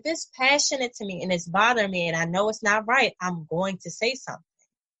 If it's passionate to me and it's bothering me and I know it's not right, I'm going to say something.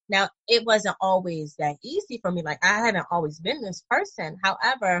 Now, it wasn't always that easy for me. Like, I haven't always been this person.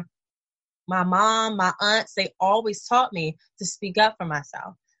 However, my mom, my aunts, they always taught me to speak up for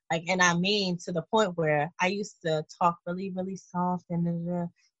myself. Like, and I mean, to the point where I used to talk really, really soft and they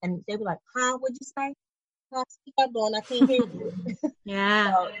were like, huh, what'd you say? Speak up, Dawn, I can't hear you.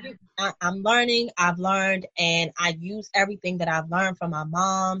 Yeah. So I'm learning, I've learned, and I use everything that I've learned from my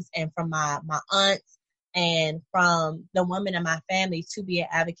moms and from my aunts and from the women in my family to be an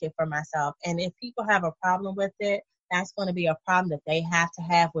advocate for myself. And if people have a problem with it, that's going to be a problem that they have to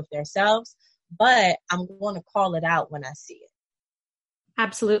have with themselves. But I'm going to call it out when I see it.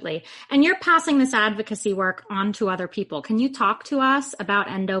 Absolutely. And you're passing this advocacy work on to other people. Can you talk to us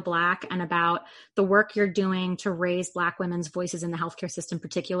about Endo Black and about the work you're doing to raise Black women's voices in the healthcare system,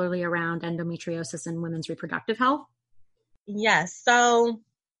 particularly around endometriosis and women's reproductive health? Yes. So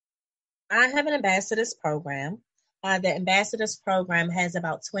I have an ambassadors program. The ambassadors program has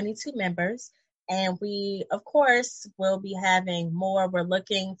about 22 members. And we, of course, will be having more. We're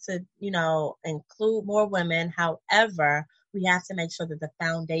looking to, include more women. However, we have to make sure that the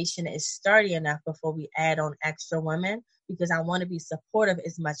foundation is sturdy enough before we add on extra women, because I want to be supportive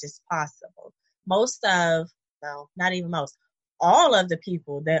as much as possible. All of the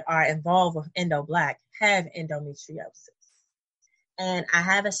people that are involved with Endo Black have endometriosis. And I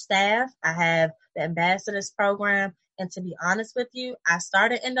have a staff, I have the ambassadors program. And to be honest with you, I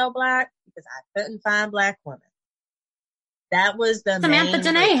started Endo Black because I couldn't find Black women. That was the Samantha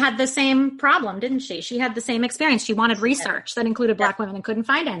Dene had the same problem, didn't she? She had the same experience. She wanted research that included Black women and couldn't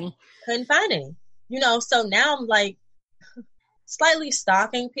find any. So now I'm like slightly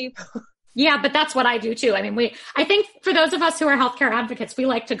stalking people. Yeah, but that's what I do too. I mean, I think for those of us who are healthcare advocates, we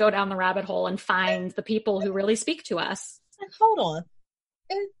like to go down the rabbit hole and find the people who really speak to us. Hold on.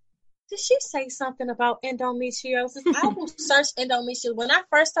 Did she say something about endometriosis? I will search endometriosis. When I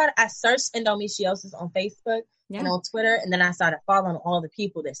first started, I searched endometriosis on Facebook and on Twitter, and then I started following all the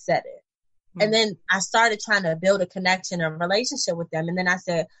people that said it. Mm-hmm. And then I started trying to build a connection and relationship with them. And then I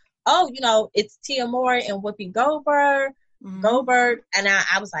said, it's Tia Moore and Whoopi Goldberg. And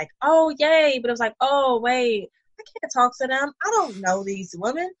I was like, oh, yay. But it was like, oh, wait, I can't talk to them. I don't know these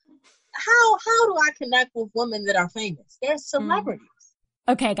women. How do I connect with women that are famous? They're celebrities.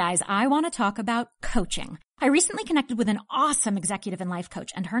 Okay, guys, I want to talk about coaching. I recently connected with an awesome executive and life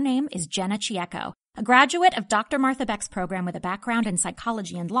coach, and her name is Jenna Chieco, a graduate of Dr. Martha Beck's program with a background in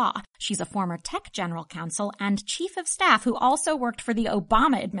psychology and law. She's a former tech general counsel and chief of staff who also worked for the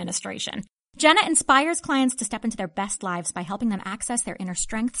Obama administration. Jenna inspires clients to step into their best lives by helping them access their inner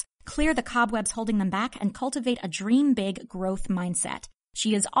strengths, clear the cobwebs holding them back, and cultivate a dream big growth mindset.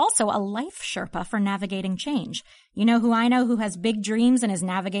 She is also a life Sherpa for navigating change. You know who I know who has big dreams and is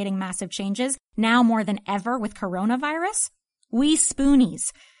navigating massive changes, now more than ever with coronavirus? We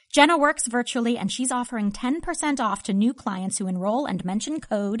Spoonies. Jenna works virtually, and she's offering 10% off to new clients who enroll and mention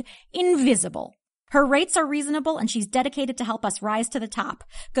code INVISIBLE. Her rates are reasonable, and she's dedicated to help us rise to the top.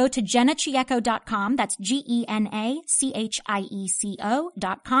 Go to jennachieco.com, that's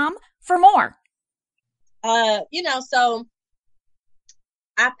GENACHIECO.com, for more. So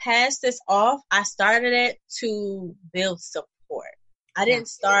I passed this off. I started it to build support. I didn't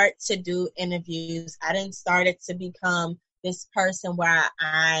start to do interviews. I didn't start it to become this person where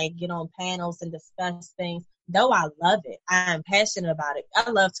I get on panels and discuss things. Though I love it. I am passionate about it. I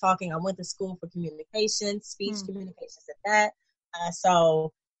love talking. I went to school for communication, speech communications at that.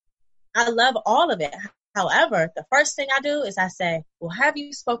 So I love all of it. However, the first thing I do is I say, well, have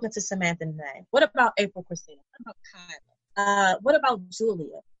you spoken to Samantha today? What about April Christina? What about Kyla? What about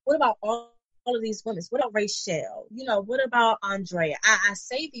Julia? What about all of these women? What about Rachel? What about Andrea? I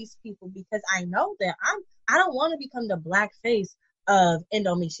say these people because I know that I don't want to become the Black face of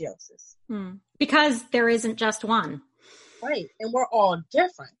endometriosis. Because there isn't just one. Right. And we're all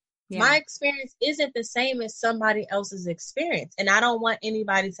different. Yeah. My experience isn't the same as somebody else's experience. And I don't want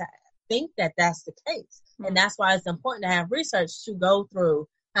anybody to think that that's the case. And that's why it's important to have research to go through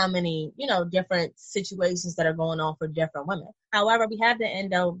how many, different situations that are going on for different women. However, we have the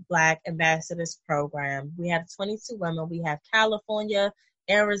Endo Black Ambassadors Program. We have 22 women. We have California,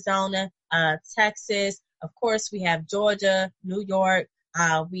 Arizona, Texas. Of course, we have Georgia, New York.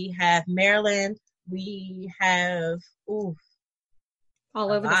 We have Maryland. We have all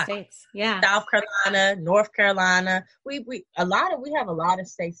over the states. Yeah. South Carolina, North Carolina. We have a lot of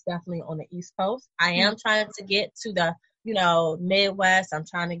states definitely on the East Coast. I am trying to get to the Midwest. I'm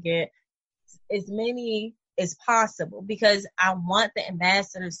trying to get as many as possible because I want the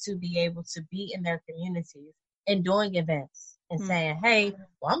ambassadors to be able to be in their communities and doing events and saying, hey,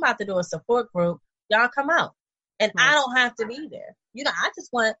 well, I'm about to do a support group. Y'all come out. And I don't have to be there. I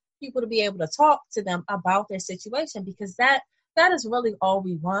just want people to be able to talk to them about their situation because that is really all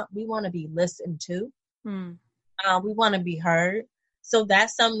we want. We want to be listened to. We want to be heard. So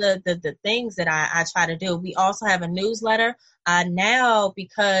that's some of the things that I try to do. We also have a newsletter. Now,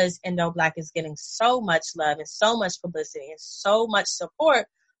 because Endo Black is getting so much love and so much publicity and so much support,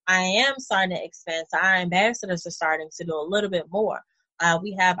 I am starting to expand. So our ambassadors are starting to do a little bit more.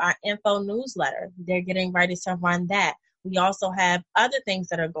 We have our info newsletter. They're getting ready to run that. We also have other things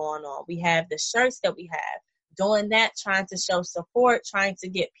that are going on. We have the shirts that we have. Doing that, trying to show support, trying to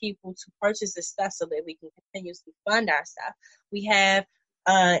get people to purchase the stuff so that we can continuously fund our stuff. We have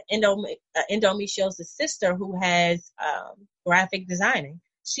Endometriosis sister who has graphic designing.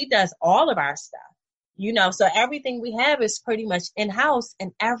 She does all of our stuff. So everything we have is pretty much in-house.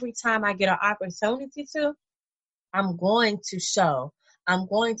 And every time I get an opportunity to, I'm going to show. I'm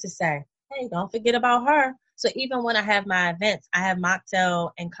going to say, hey, don't forget about her. So even when I have my events, I have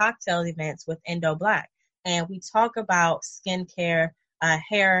mocktail and cocktail events with Endo Black. And we talk about skincare,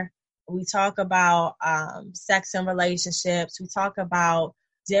 hair. We talk about sex and relationships. We talk about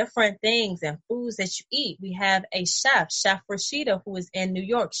different things and foods that you eat. We have a chef, Chef Rashida, who is in New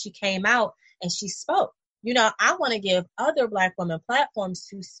York. She came out and she spoke. I want to give other Black women platforms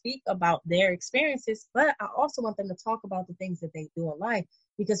to speak about their experiences, but I also want them to talk about the things that they do in life,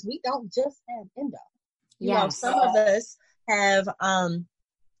 because we don't just have endo. Some of us have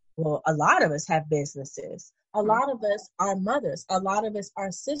a lot of us have businesses. A lot of us are mothers. A lot of us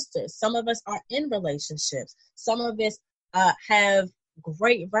are sisters. Some of us are in relationships. Some of us have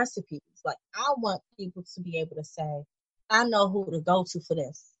great recipes. Like, I want people to be able to say, I know who to go to for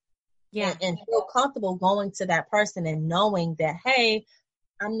this. Yeah. And feel comfortable going to that person and knowing that, hey,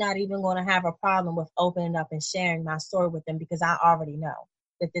 I'm not even going to have a problem with opening up and sharing my story with them, because I already know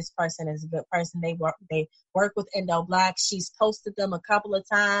that this person is a good person. They work with Endo Black. She's posted them a couple of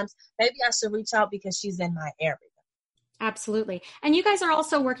times. Maybe I should reach out because she's in my area. Absolutely. And you guys are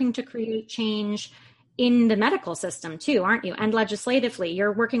also working to create change in the medical system too, aren't you? And legislatively,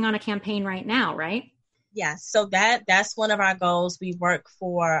 you're working on a campaign right now, right? Yeah. So that's one of our goals. We work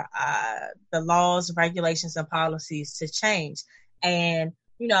for the laws, regulations, and policies to change. And,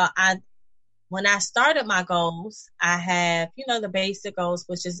 when I started my goals, I have, the basic goals,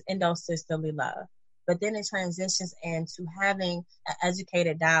 which is endo sisterly love. But then it transitions into having an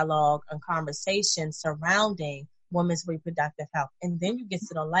educated dialogue and conversation surrounding women's reproductive health. And then you get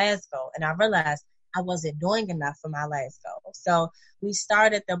to the last goal. And I realized I wasn't doing enough for my last goal. So we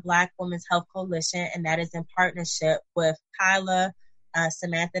started the Black Women's Health Coalition, and that is in partnership with Kyla,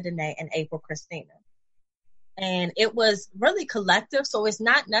 Samantha Danae, and April Christina. And it was really collective. So it's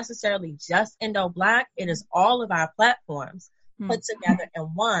not necessarily just Endo Black. It is all of our platforms put together in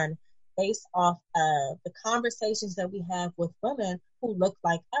one, based off of the conversations that we have with women who look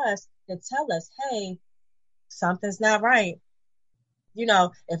like us, that tell us, hey, something's not right.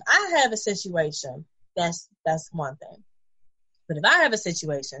 If I have a situation, that's one thing. But if I have a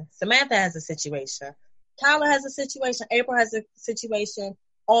situation, Samantha has a situation, Kyla has a situation, April has a situation,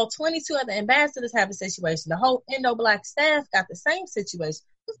 all 22 other ambassadors have a situation. The whole Endo Black staff got the same situation.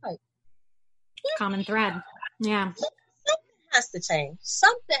 It's like, common thread. Yeah. Something has to change.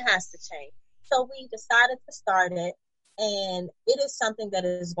 Something has to change. So we decided to start it, and it is something that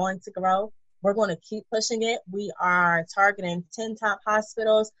is going to grow. We're going to keep pushing it. We are targeting 10 top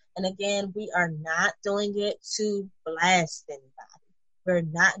hospitals. And again, we are not doing it to blast anybody. We're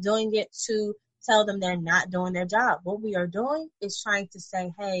not doing it to tell them they're not doing their job. What we are doing is trying to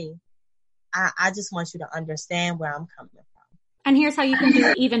say, hey, I just want you to understand where I'm coming from. And here's how you can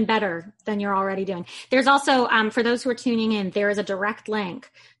do even better than you're already doing. There's also, for those who are tuning in, there is a direct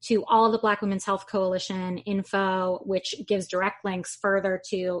link to all of the Black Women's Health Coalition info, which gives direct links further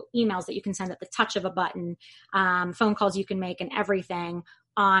to emails that you can send at the touch of a button, phone calls you can make, and everything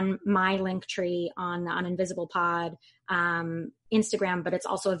on my link tree on Invisible Pod, Instagram, but it's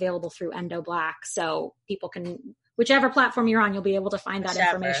also available through Endo Black. So people can, whichever platform you're on, you'll be able to find that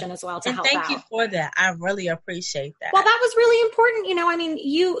information as well to help out. Thank you for that. I really appreciate that. Well, that was really important.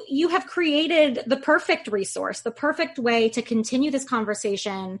 You have created the perfect resource, the perfect way to continue this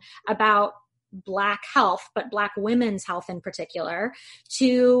conversation about Black health, but Black women's health in particular,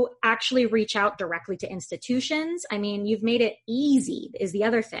 to actually reach out directly to institutions. You've made it easy is the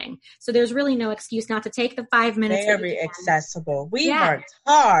other thing. So there's really no excuse not to take the 5 minutes. Very accessible. We worked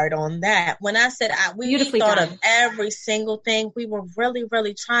hard on that. When I said we thought of every single thing, we were really,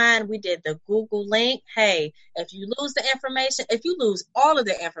 really trying. We did the Google link. Hey, if you lose the information, if you lose all of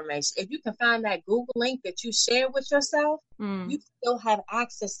the information, if you can find that Google link that you share with yourself, you still have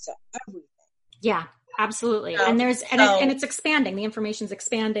access to everything. Yeah, absolutely. And it's expanding. The information's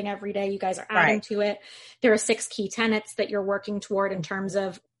expanding every day. You guys are adding to it. There are 6 key tenets that you're working toward in terms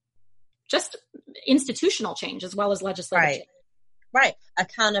of just institutional change as well as legislative change. Right.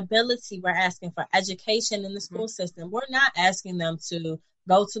 Accountability. We're asking for education in the school system. We're not asking them to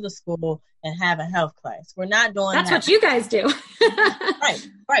go to the school and have a health class. We're not doing That's that. That's what you guys do.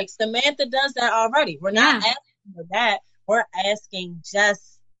 Right. Samantha does that already. We're not asking for that. We're asking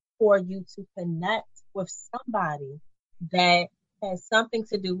just for you to connect with somebody that has something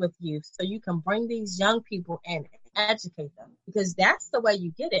to do with youth, so you can bring these young people in and educate them, because that's the way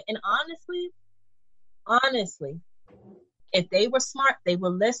you get it. And honestly, if they were smart, they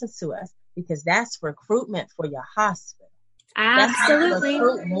would listen to us, because that's recruitment for your hospital. Absolutely. That's how you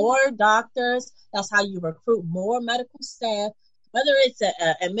recruit more doctors. That's how you recruit more medical staff, whether it's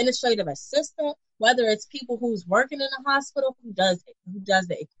an administrative assistant, whether it's people who's working in the hospital who does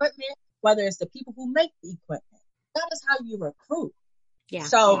the equipment, whether it's the people who make the equipment. That is how you recruit. Yeah.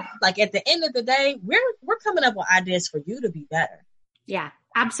 So, like, at the end of the day, we're coming up with ideas for you to be better. Yeah,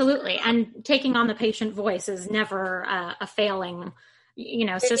 absolutely. And taking on the patient voice is never a failing,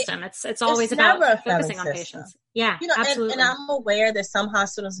 system. It's always about focusing on patients. Yeah, absolutely. And I'm aware that some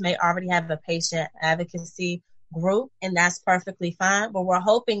hospitals may already have a patient advocacy group, and that's perfectly fine. But we're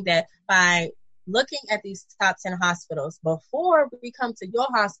hoping that by looking at these top 10 hospitals, before we come to your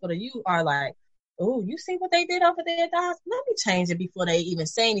hospital, you are like, oh, you see what they did over there, guys? Let me change it before they even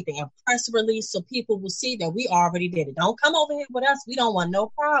say anything. And press release so people will see that we already did it. Don't come over here with us. We don't want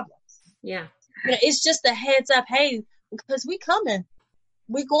no problems. Yeah. It's just a heads up. Hey, because we coming.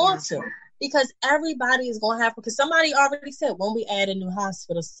 We're going to. Because everybody is going to have, because somebody already said when we add a new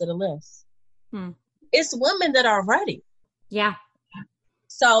hospitals to the list, it's women that are ready. Yeah.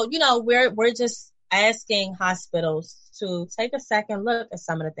 So, we're just asking hospitals to take a second look at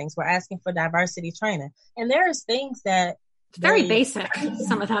some of the things. We're asking for diversity training. And there's things that very basic,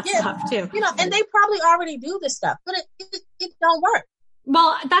 some of that stuff too. And they probably already do this stuff, but it don't work.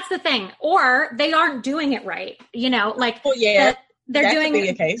 Well, that's the thing. Or they aren't doing it right. They're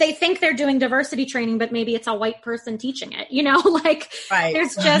doing, they think they're doing diversity training, but maybe it's a white person teaching it, right.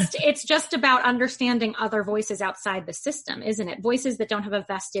 It's just about understanding other voices outside the system, isn't it? Voices that don't have a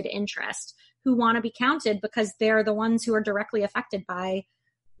vested interest, who want to be counted because they're the ones who are directly affected by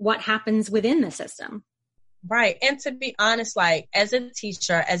what happens within the system. Right. And to be honest, like, as a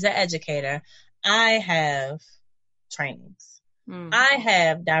teacher, as an educator, I have trainings. I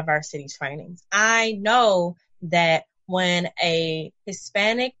have diversity trainings. I know that when a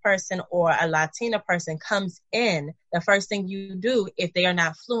Hispanic person or a Latina person comes in, the first thing you do, if they are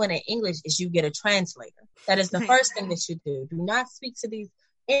not fluent in English, is you get a translator. That is the first thing that you do. Do not speak to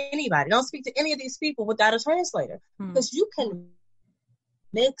anybody. Don't speak to any of these people without a translator, because you can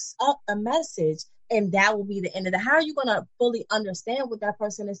mix up a message and that will be the end of how are you going to fully understand what that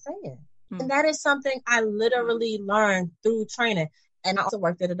person is saying? And that is something I literally learned through training. And I also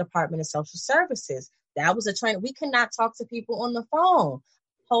worked at the Department of Social Services. That was a training. We could not talk to people on the phone.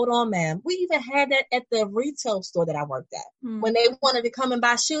 Hold on, ma'am. We even had that at the retail store that I worked at. When they wanted to come and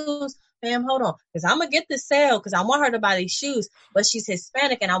buy shoes, ma'am, hold on. Because I'm going to get this sale because I want her to buy these shoes. But she's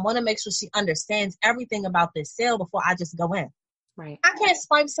Hispanic and I want to make sure she understands everything about this sale before I just go in. Right. I can't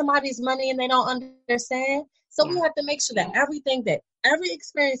swipe somebody's money and they don't understand. So we have to make sure that every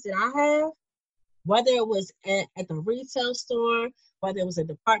experience that I have, whether it was at the retail store, whether it was a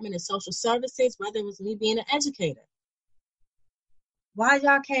Department of Social Services, whether it was me being an educator, why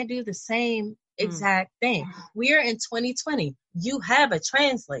y'all can't do the same exact thing? We're in 2020. You have a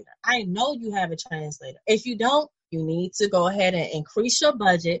translator. I know you have a translator. If you don't, you need to go ahead and increase your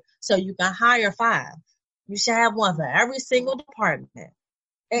budget so you can hire 5. You should have one for every single department.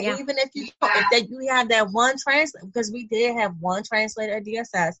 And even if you have that one translator, because we did have one translator at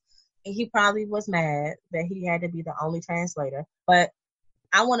DSS, and he probably was mad that he had to be the only translator. But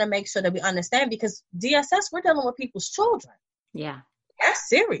I want to make sure that we understand, because DSS, we're dealing with people's children. Yeah. That's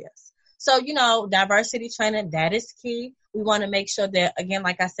serious. So, diversity training, that is key. We want to make sure that, again,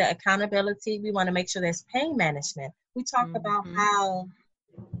 like I said, accountability. We want to make sure there's pain management. We talk about how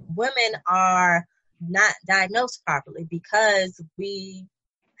women are not diagnosed properly because we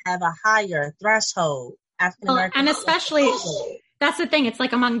have a higher threshold. African American, and especially that's the thing. It's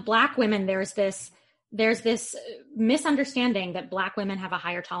like among Black women, there's this misunderstanding that Black women have a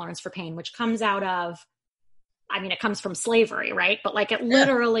higher tolerance for pain, which comes out of, it comes from slavery, right? But like it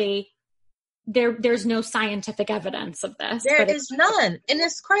literally, there's no scientific evidence of this. There is none, and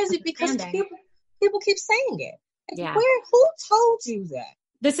it's crazy because people keep saying it. Yeah. Who told you that?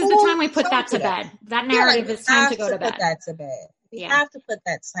 This is the time we put that to bed. That narrative is time to go to bed. Put that to bed. We have to put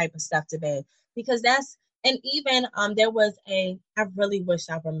that type of stuff to bed, because and even there was I really wish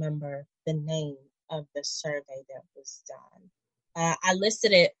I remember the name of the survey that was done. I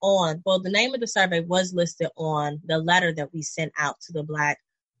listed it on, well, the name of the survey was listed on the letter that we sent out to the Black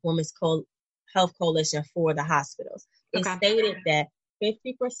Women's Health Coalition for the hospitals. It stated that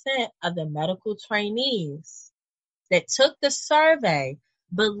 50% of the medical trainees that took the survey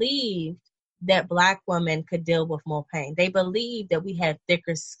believed that Black women could deal with more pain. They believed that we had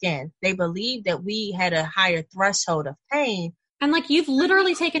thicker skin. They believed that we had a higher threshold of pain. And like, you've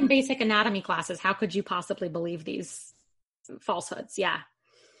literally taken basic anatomy classes. How could you possibly believe these falsehoods? Yeah.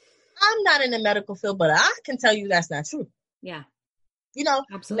 I'm not in the medical field, but I can tell you that's not true. Yeah. You know,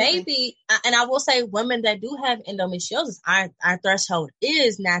 absolutely. Maybe, and I will say women that do have endometriosis, our threshold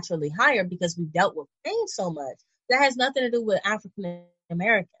is naturally higher because we dealt with pain so much. That has nothing to do with African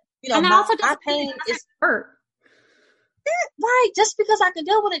American. You know, and that also doesn't pain is hurt. Right. Just because I can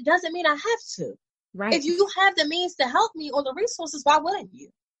deal with it doesn't mean I have to. Right. If you have the means to help me or the resources, why wouldn't you?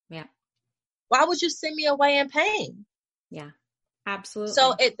 Yeah. Why would you send me away in pain? Yeah, absolutely.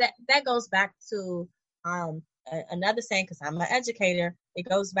 So that goes back to another saying, because I'm an educator. It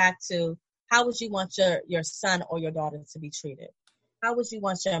goes back to, how would you want your son or your daughter to be treated? How would you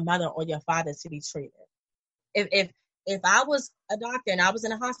want your mother or your father to be treated? If I was a doctor and I was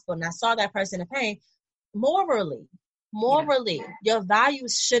in a hospital and I saw that person in pain, morally, your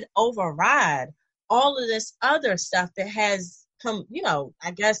values should override all of this other stuff that has come,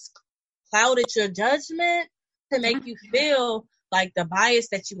 I guess, clouded your judgment to make you feel like the bias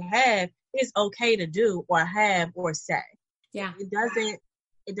that you have is okay to do or have or say. Yeah. It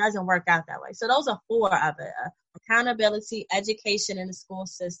doesn't work out that way. So those are 4 of it. Accountability, education in the school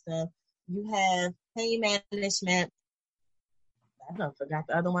system. You have pain management. I forgot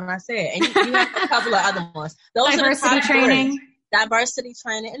the other one I said. And you have a couple of other ones. Those diversity are the top training. 3. Diversity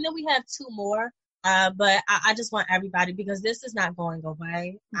training. And then we have 2 more. But I just want everybody, because this is not going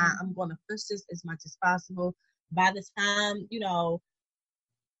away. Mm-hmm. I'm going to push this as much as possible. By the time,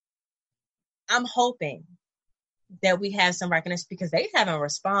 I'm hoping that we have some recognition, because they haven't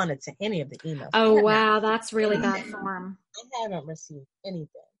responded to any of the emails. Oh, wow. That's really bad form. I haven't received anything.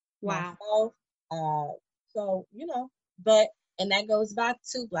 Wow. Myself. So, and that goes back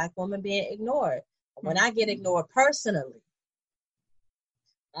to Black women being ignored. When I get ignored personally,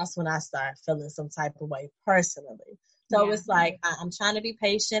 that's when I start feeling some type of way personally. So it's like, I'm trying to be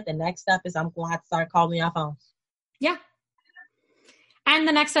patient. The next step is I'm going to have to start calling your phone. Yeah. And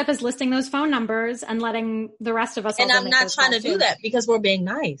the next step is listing those phone numbers and letting the rest of us. And I'm not trying to do that because we're being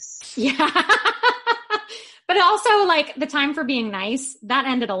nice. Yeah. But also, like, the time for being nice, that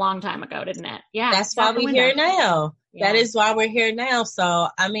ended a long time ago, didn't it? Yeah. That's why we're here now. Yeah. That is why we're here now. So,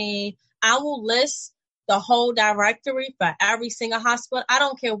 I mean, I will list the whole directory for every single hospital. I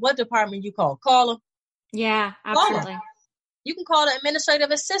don't care what department you call. Call them. Yeah, absolutely. You can call the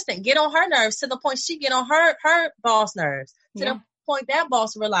administrative assistant. Get on her nerves to the point she get on her boss nerves. To the point that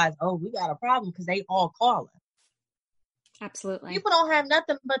boss realized, oh, we got a problem, because they all calling. Absolutely. People don't have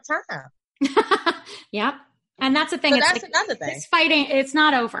nothing but time. Yep. And that's the thing. So that's another thing. This fighting, it's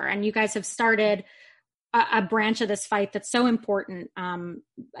not over. And you guys have started a branch of this fight that's so important.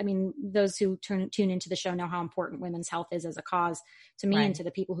 I mean, those who tune into the show know how important women's health is as a cause to me and to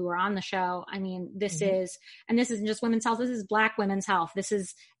the people who are on the show. I mean, this isn't just women's health. This is Black women's health. This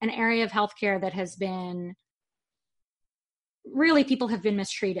is an area of healthcare that has been really, people have been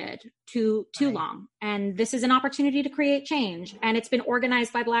mistreated too long. And this is an opportunity to create change. And it's been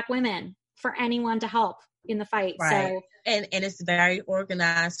organized by Black women for anyone to help in the fight. Right. So, and it's very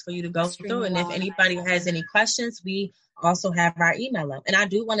organized for you to go through. And if anybody has any questions, we also have our email up. And I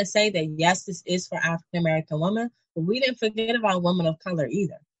do want to say that, yes, this is for African American women, but we didn't forget about women of color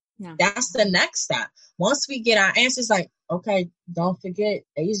either. No. That's the next step. Once we get our answers, like, okay, don't forget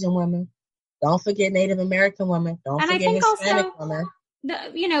Asian women. Don't forget Native American women. Don't forget Hispanic women.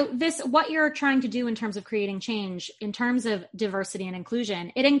 What you're trying to do in terms of creating change, in terms of diversity and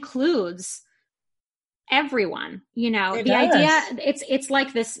inclusion, it includes everyone. Idea, it's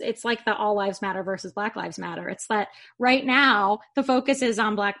like this, it's like the all lives matter versus Black lives matter. It's that right now the focus is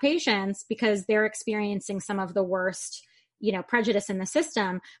on Black patients because they're experiencing some of the worst, prejudice in the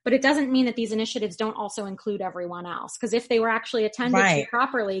system, but it doesn't mean that these initiatives don't also include everyone else. Because if they were actually attended to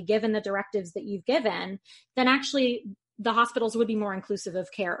properly, given the directives that you've given, then actually the hospitals would be more inclusive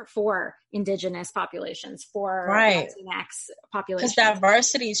of care for Indigenous populations, for Latinx populations. Because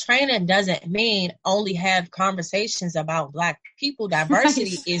diversity training doesn't mean only have conversations about Black people.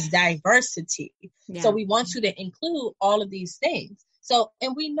 Diversity is diversity. Yeah. So we want you to include all of these things. So,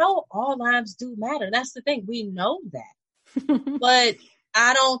 and we know all lives do matter. That's the thing. We know that. But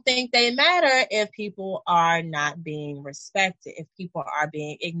I don't think they matter if people are not being respected, if people are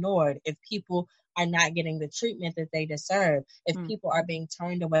being ignored, if people are not getting the treatment that they deserve, if people are being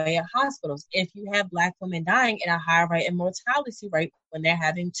turned away at hospitals, if you have Black women dying at a higher rate and mortality rate when they're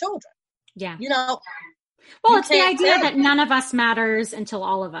having children. Yeah. You know, well, it's the idea that none of us matters until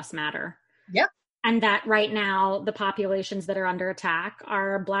all of us matter. Yep. And that right now, the populations that are under attack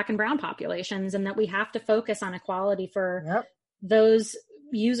are Black and brown populations, and that we have to focus on equality for those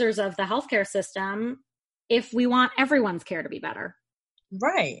users of the healthcare system if we want everyone's care to be better.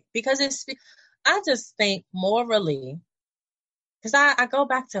 Right. Because I just think morally, because I go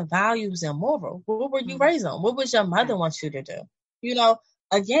back to values and moral. What were you raised on? What would your mother want you to do? You know,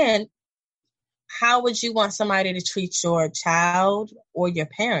 again, how would you want somebody to treat your child or your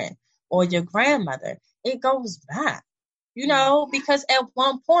parent or your grandmother? It goes back, you know, because at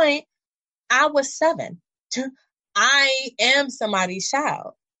one point I was 7. I am somebody's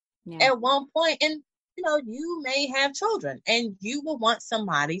child at one point, and you know, you may have children and you will want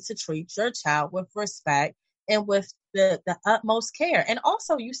somebody to treat your child with respect and with the utmost care. And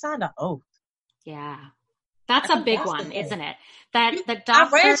also you signed an oath. Yeah. That's a big one, isn't it? That the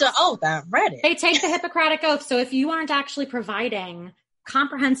doctors, I read your oath. I read it. They take the Hippocratic Oath. So if you aren't actually providing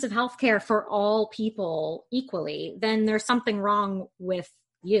comprehensive health care for all people equally, then there's something wrong with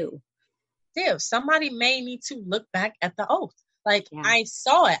you. Yeah, somebody may need to look back at the oath. Like, I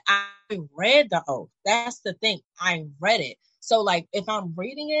saw it. I read the oath. That's the thing. I read it. So, like, if I'm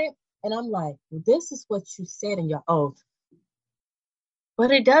reading it and I'm like, well, this is what you said in your oath, but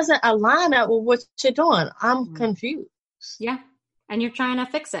it doesn't align up with what you're doing, I'm confused. Yeah. And you're trying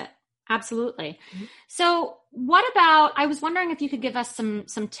to fix it. Absolutely. So what about, I was wondering if you could give us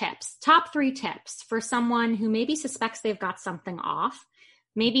some tips, top 3 tips for someone who maybe suspects they've got something off.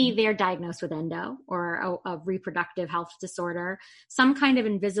 Maybe they're diagnosed with ENDO or a reproductive health disorder, some kind of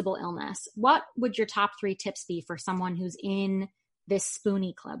invisible illness. What would your top 3 tips be for someone who's in this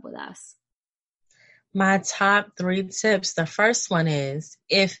Spoonie Club with us? My top 3 tips. The first one is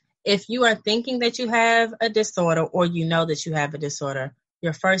if you are thinking that you have a disorder or you know that you have a disorder,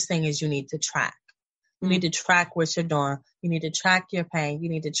 your first thing is you need to track. You need to track what you're doing. You need to track your pain. You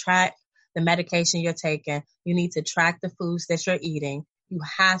need to track the medication you're taking. You need to track the foods that you're eating. You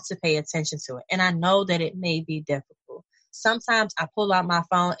have to pay attention to it. And I know that it may be difficult. Sometimes I pull out my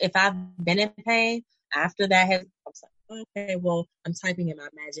phone. If I've been in pain, after that, I'm like, okay, well, I'm typing in my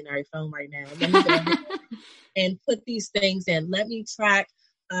imaginary phone right now. Let me go ahead and put these things in. Let me track.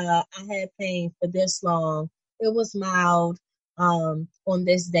 I had pain for this long. It was mild on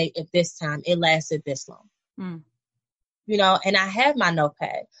this date at this time. It lasted this long. You know, and I have my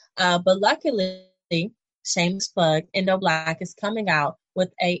notepad. But luckily, shameless plug, Endo Black is coming out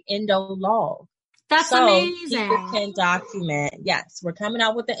with a Endo log. That's amazing. People can document. Yes, we're coming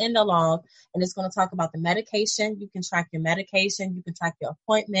out with the Endo log, and it's going to talk about the medication. You can track your medication. You can track your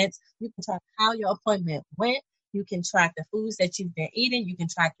appointments. You can track how your appointment went. You can track the foods that you've been eating. You can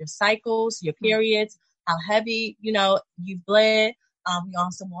track your cycles, your periods, how heavy, you know, you've bled. We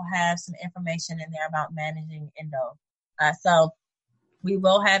also will have some information in there about managing endo. So we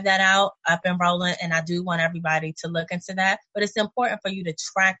will have that out, up and rolling, and I do want everybody to look into that. But it's important for you to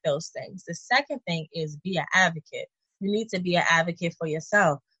track those things. The second thing is be an advocate. You need to be an advocate for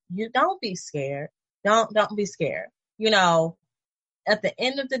yourself. You don't be scared. Don't be scared. You know, at the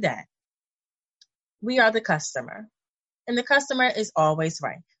end of the day, we are the customer, and the customer is always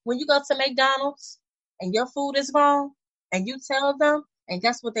right. When you go to McDonald's and your food is wrong, and you tell them, and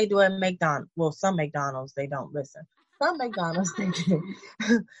guess what they do at McDonald's? Well, some McDonald's, they don't listen. Some McDonald's, they do.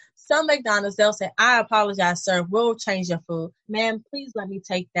 Some McDonald's, they'll say, I apologize, sir. We'll change your food. Ma'am, please let me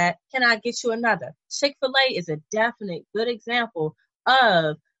take that. Can I get you another? Chick-fil-A is a definite good example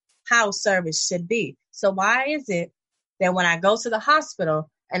of how service should be. So why is it that when I go to the hospital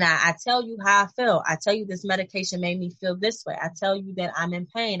and I tell you how I feel, I tell you this medication made me feel this way, I tell you that I'm in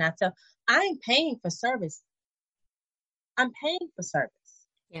pain, I'm paying for service. I'm paying for service.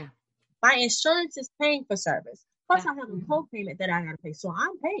 Yeah. My insurance is paying for service. Plus, I have a co-payment that I got to pay. So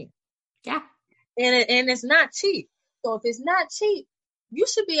I'm paying. Yeah. And it's not cheap. So if it's not cheap, you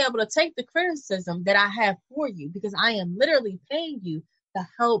should be able to take the criticism that I have for you because I am literally paying you to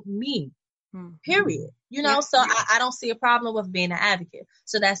help me, period. You know, so I don't see a problem with being an advocate.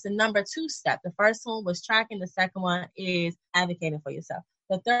 So that's the number 2 step. The first one was tracking. The second one is advocating for yourself.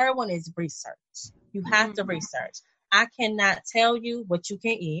 The third one is research. You have to research. I cannot tell you what you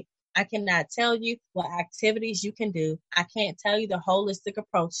can eat. I cannot tell you what activities you can do. I can't tell you the holistic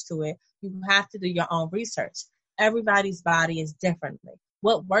approach to it. You have to do your own research. Everybody's body is differently.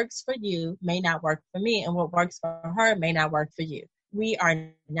 What works for you may not work for me, and what works for her may not work for you. we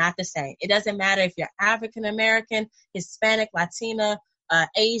are not the same. It doesn't matter if you're African American, Hispanic, Latina,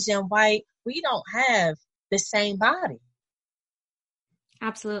 Asian, white. We don't have the same body.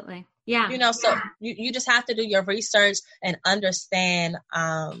 Absolutely. Yeah. You know, so you just have to do your research and understand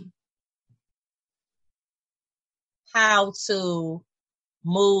how to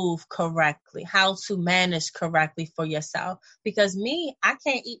move correctly, how to manage correctly for yourself. Because I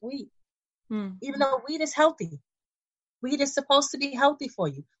can't eat wheat, even though wheat is healthy. Wheat is supposed to be healthy for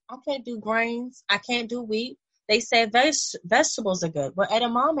you. I can't do grains. I can't do wheat. They say vegetables are good. Well,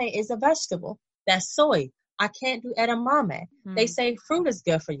 edamame is a vegetable. That's soy. I can't do edamame. They say fruit is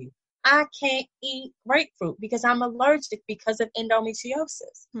good for you. I can't eat grapefruit because I'm allergic because of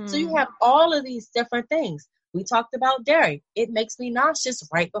endometriosis. So you have all of these different things. We talked about dairy. It makes me nauseous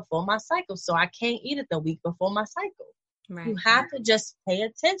right before my cycle, so I can't eat it the week before my cycle. Right. You have to just pay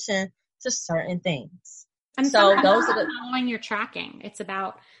attention to certain things. And so those are following your tracking. It's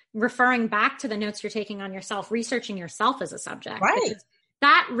about referring back to the notes you're taking on yourself, researching yourself as a subject. Right.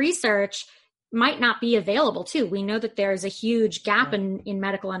 That research might not be available too. We know that there's a huge gap in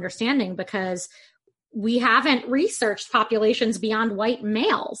medical understanding because we haven't researched populations beyond white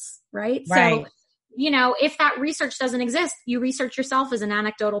males, right? So, you know, if that research doesn't exist, you research yourself as an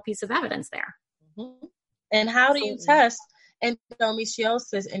anecdotal piece of evidence there. Mm-hmm. And how do you test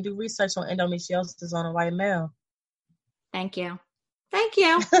endometriosis and do research on endometriosis on a white male? Thank you.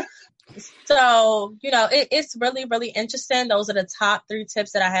 So, you know, it's really, really interesting. Those are the top 3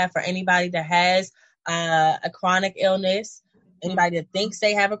 tips that I have for anybody that has a chronic illness. Anybody that thinks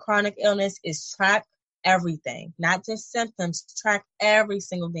they have a chronic illness is track everything, not just symptoms, track every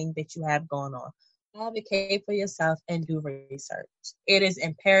single thing that you have going on. Advocate for yourself and do research. It is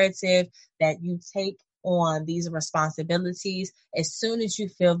imperative that you take on these responsibilities as soon as you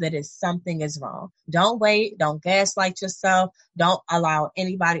feel that something is wrong. Don't wait. Don't gaslight yourself. Don't allow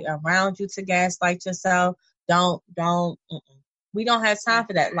anybody around you to gaslight yourself. We don't have time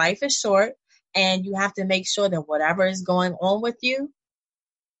for that. Life is short, and you have to make sure that whatever is going on with you,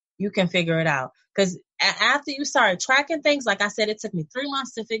 you can figure it out. Because after you start tracking things, like I said, it took me 3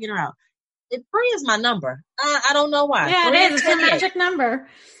 months to figure it out. 3 is my number. I don't know why. Yeah, it is. It's a magic number.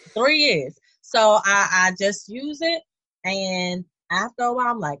 3 is. So I just use it, and after a while,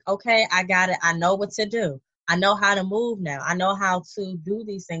 I'm like, okay, I got it. I know what to do. I know how to move now. I know how to do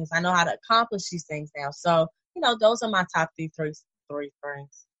these things. I know how to accomplish these things now. So, you know, those are my top 3 things. Three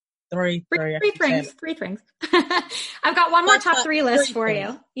things. I've got one more top 3 list for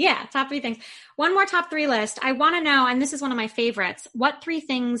you. Yeah, top 3 things. One more top 3 list. I want to know, and this is one of my favorites, what 3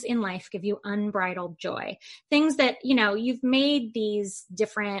 things in life give you unbridled joy? Things that, you know, you've made these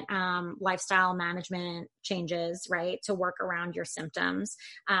different lifestyle management changes, right, to work around your symptoms,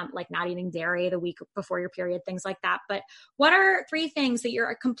 like not eating dairy the week before your period, things like that. But what are 3 things that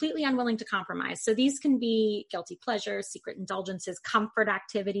you're completely unwilling to compromise? So these can be guilty pleasures, secret indulgences, comfort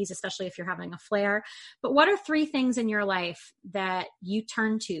activities, especially if you're having a flare. But what are 3 things in your life that you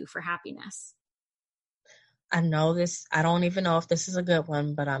turn to for happiness? I know this. I don't even know if this is a good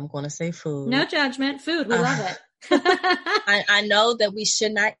one, but I'm going to say food. No judgment. Food. We love it. I know that we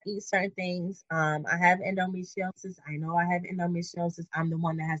should not eat certain things. I have endometriosis. I know I have endometriosis. I'm the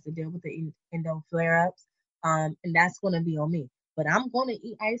one that has to deal with the endo flare-ups. And that's going to be on me. But I'm going to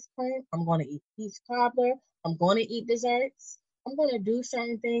eat ice cream. I'm going to eat peach cobbler. I'm going to eat desserts. I'm going to do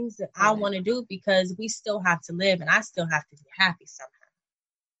certain things that I want to do because we still have to live and I still have to be happy somehow.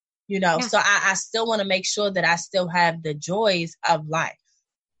 You know, so I still want to make sure that I still have the joys of life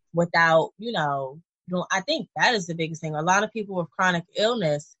without, you know, I think that is the biggest thing. A lot of people with chronic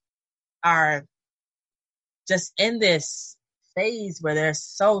illness are just in this phase where they're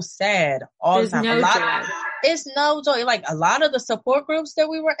so sad all the time. It's no joy. Like a lot of the support groups that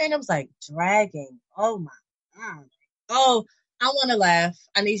we were in, it was like dragging. Oh my God. Oh, I want to laugh.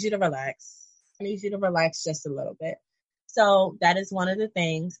 I need you to relax. I need you to relax just a little bit. So that is one of the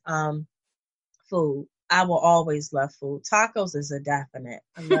things. Food. I will always love food. Tacos is a definite.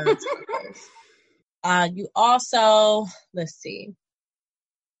 I love tacos. You also, let's see,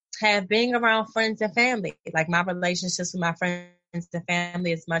 have being around friends and family. Like my relationships with my friends and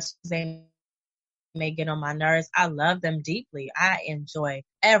family, as much as they may get on my nerves, I love them deeply. I enjoy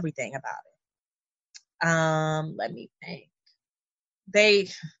everything about it. Let me think.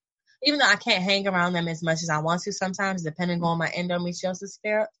 Even though I can't hang around them as much as I want to sometimes, depending on my endometriosis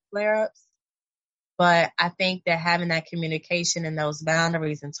flare-ups. But I think that having that communication and those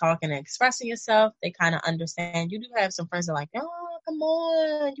boundaries and talking and expressing yourself, they kind of understand. You do have some friends that are like, oh, come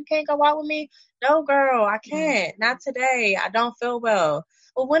on, you can't go out with me. No, girl, I can't. Not today. I don't feel well.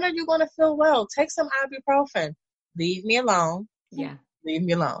 Well, when are you going to feel well? Take some ibuprofen. Leave me alone. Yeah. Leave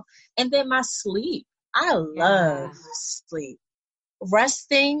me alone. And then my sleep. I love sleep.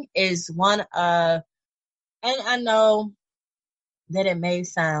 Resting is one of, and I know that it may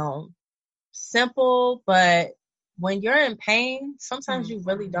sound simple, but when you're in pain, sometimes you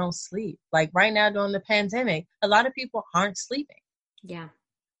really don't sleep. Like right now during the pandemic, a lot of people aren't sleeping. Yeah.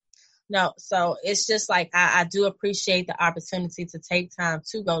 No, so it's just like I do appreciate the opportunity to take time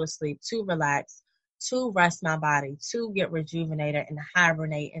to go to sleep, to relax, to rest my body, to get rejuvenated and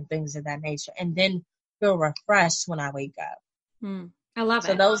hibernate and things of that nature, and then feel refreshed when I wake up. I love it.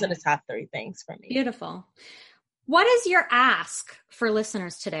 So those are the top 3 things for me. Beautiful. What is your ask for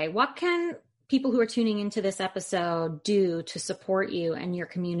listeners today? What can people who are tuning into this episode do to support you and your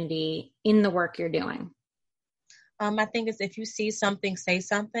community in the work you're doing? I think is if you see something, say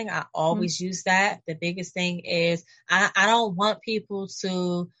something. I always use that. The biggest thing is I don't want people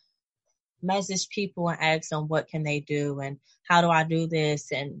to message people and ask them what can they do and how do I do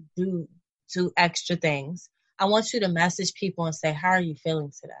this and do extra things. I want you to message people and say, how are you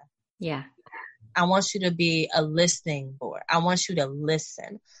feeling today? Yeah. I want you to be a listening board. I want you to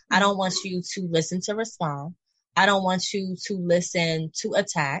listen. I don't want you to listen to respond. I don't want you to listen to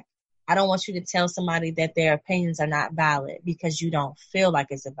attack. I don't want you to tell somebody that their opinions are not valid because you don't feel like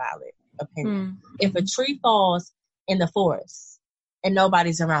it's a valid opinion. If a tree falls in the forest and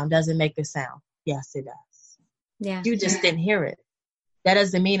nobody's around, does it make a sound? Yes, it does. Yeah. You just didn't hear it. That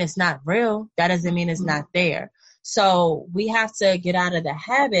doesn't mean it's not real. That doesn't mean it's not there. So we have to get out of the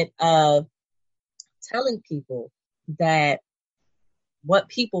habit of telling people that what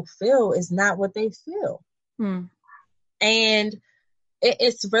people feel is not what they feel. And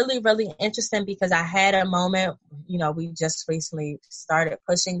it's really, really interesting because I had a moment, we just recently started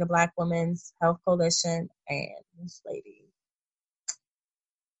pushing the Black Women's Health Coalition, and this lady,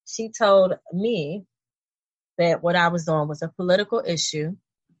 she told me that what I was doing was a political issue.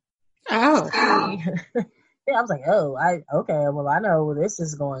 Oh. Yeah, I was like, okay, well, I know this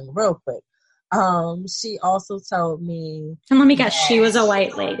is going real quick. She also told me. And let me guess, she was a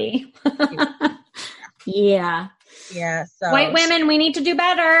white lady. Yeah. Yeah. So white women, we need to do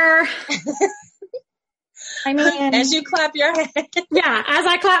better. I mean, as you clap your hands. Yeah, as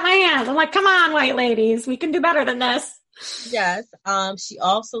I clap my hands, I'm like, come on, white ladies, we can do better than this. Yes. She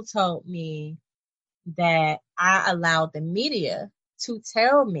also told me that I allowed the media to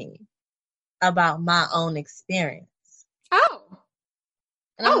tell me about my own experience. Oh.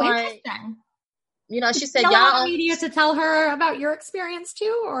 And I'm interesting. She said, y'all allow the media to tell her about your experience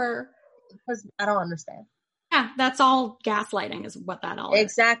too, or? Because I don't understand. Yeah, that's all gaslighting is what that all is.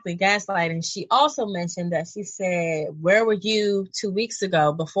 Exactly, gaslighting. She also mentioned that she said, where were you 2 weeks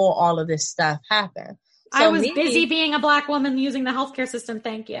ago before all of this stuff happened? So I was busy being a Black woman using the healthcare system.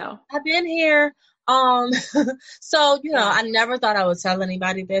 Thank you. I've been here. So, I never thought I would tell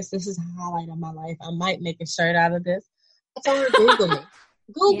anybody this. This is a highlight of my life. I might make a shirt out of this. I told her, Google me.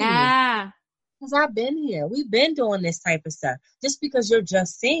 Google me. Because I've been here. We've been doing this type of stuff. Just because you're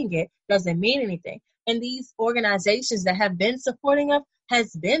just seeing it doesn't mean anything. And these organizations that have been supporting us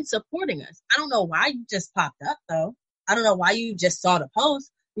has been supporting us. I don't know why you just popped up, though. I don't know why you just saw the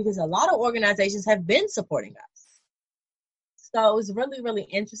post, because a lot of organizations have been supporting us. So it was really, really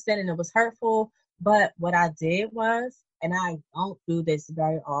interesting, and it was hurtful. But what I did was, and I don't do this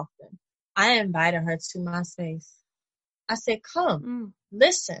very often, I invited her to my space. I said, come,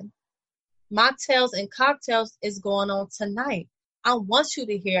 listen. Mocktails and cocktails is going on tonight. I want you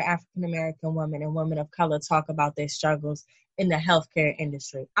to hear African-American women and women of color talk about their struggles in the healthcare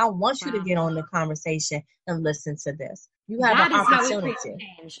industry. I want you to get on the conversation and listen to this. You have an opportunity. How we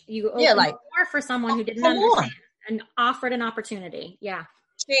change. You open the door for someone who didn't understand and offered an opportunity. Yeah.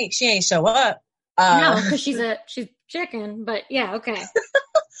 She ain't show up. No, because she's chicken, but yeah, okay.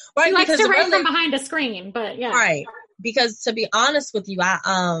 Right, she likes to read from behind a screen, but yeah. Right. Because to be honest with you,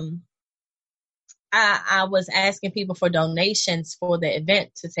 I was asking people for donations for the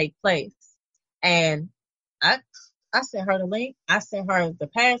event to take place. And I sent her the link. I sent her the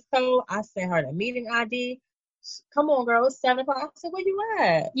passcode. I sent her the meeting ID. Come on, girl. It's 7 o'clock. I said, where you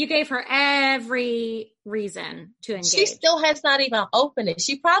at? You gave her every reason to engage. She still has not even opened it.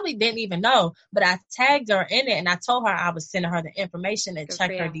 She probably didn't even know, but I tagged her in it and I told her I was sending her the information and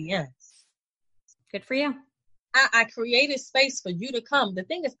check her DMs. Good for you. I created space for you to come. The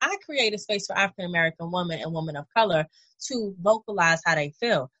thing is, I created space for African-American women and women of color to vocalize how they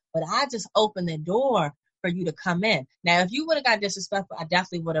feel. But I just opened the door for you to come in. Now, if you would have got disrespectful, I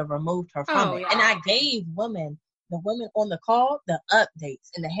definitely would have removed her from it. Yeah. And I gave the women on the call, the updates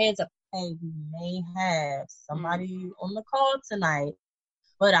and the heads up. Hey, we may have somebody on the call tonight,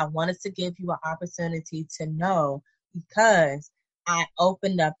 but I wanted to give you an opportunity to know, because I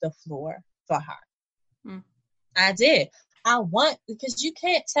opened up the floor for her. I did. Because you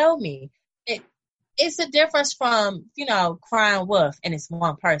can't tell me it's a difference from, crying wolf and it's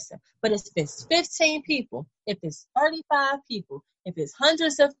one person. But if it's 15 people, if it's 35 people, if it's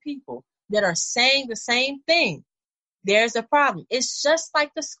hundreds of people that are saying the same thing, there's a problem. It's just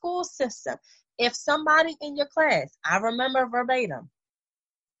like the school system. If somebody in your class, I remember verbatim,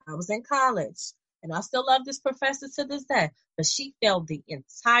 I was in college and I still love this professor to this day, but she failed the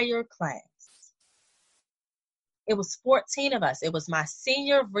entire class. It was 14 of us. It was my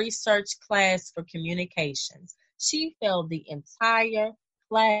senior research class for communications. She failed the entire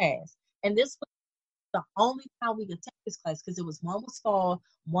class. And this was the only time we could take this class because one was fall,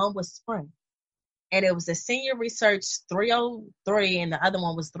 one was spring. And it was a senior research 303 and the other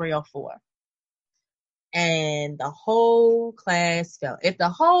one was 304. And the whole class failed. If the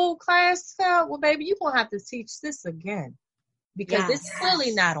whole class failed, well, baby, you're going to have to teach this again because it's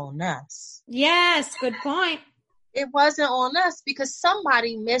clearly not on us. Yes, good point. It wasn't on us because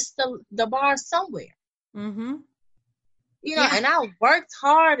somebody missed the bar somewhere. Mm-hmm. And I worked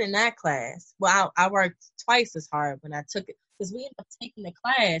hard in that class. Well, I worked twice as hard when I took it because we ended up taking the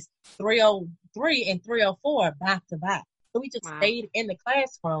class 303 and 304 back to back. So we just stayed in the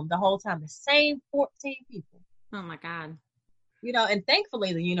classroom the whole time, the same 14 people. Oh my God. And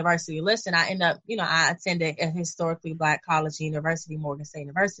thankfully the university listened. I ended up, I attended a historically Black college university, Morgan State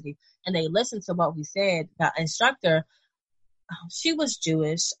University, and they listened to what we said. The instructor, she was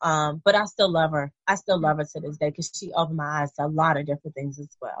Jewish, but I still love her. I still love her to this day because she opened my eyes to a lot of different things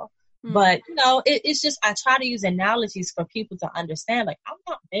as well. Mm. But, it's just, I try to use analogies for people to understand, like, I'm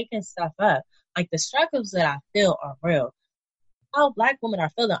not making stuff up. Like, the struggles that I feel are real. How Black women are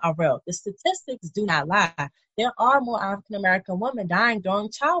feeling are real. The statistics do not lie. There are more African American women dying during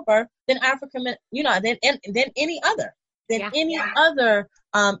childbirth than than any other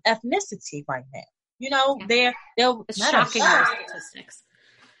ethnicity right now. They're shocking statistics.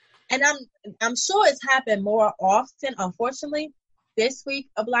 And I'm sure it's happened more often. Unfortunately, this week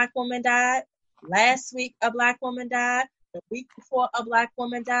a Black woman died. Last week a Black woman died. The week before a Black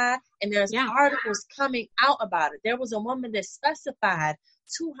woman died, and there's articles coming out about it. There was a woman that specified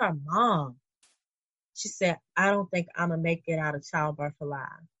to her mom. She said, I don't think I'm going to make it out of childbirth alive.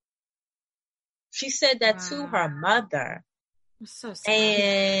 She said that to her mother. That's so sad.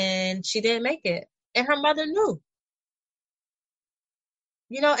 And she didn't make it. And her mother knew.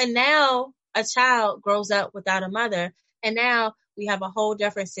 And now a child grows up without a mother, and now we have a whole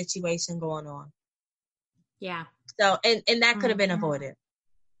different situation going on. Yeah. So, and that could have been avoided.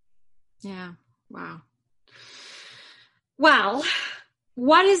 Yeah. Wow. Well,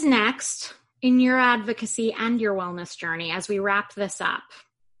 what is next in your advocacy and your wellness journey as we wrap this up?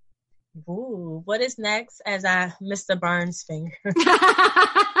 Ooh, what is next as I miss the Burns finger?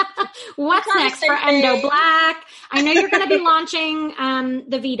 What's next for Endo Black? I know you're going to be launching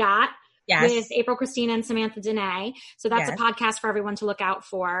the VDOT. Yes. With April Christina and Samantha Dene. So that's a podcast for everyone to look out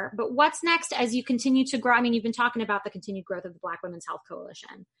for. But what's next as you continue to grow? I mean, you've been talking about the continued growth of the Black Women's Health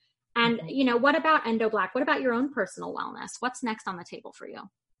Coalition. And, what about Endo Black? What about your own personal wellness? What's next on the table for you?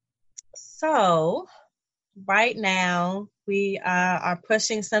 So right now we are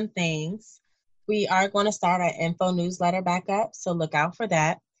pushing some things. We are going to start our info newsletter back up. So look out for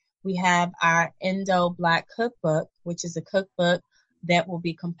that. We have our Endo Black cookbook, which is a cookbook that will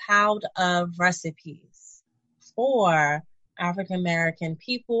be compiled of recipes for African American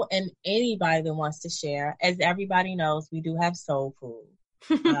people and anybody that wants to share. As everybody knows, we do have soul food.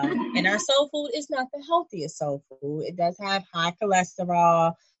 And our soul food is not the healthiest soul food. It does have high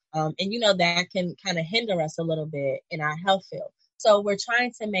cholesterol. And that can kind of hinder us a little bit in our health field. So we're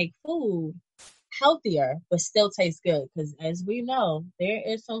trying to make food healthier, but still taste good. Because as we know, there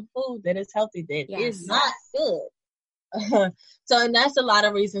is some food that is healthy that is not good. And that's a lot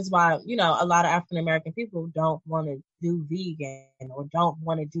of reasons why, a lot of African American people don't want to do vegan or don't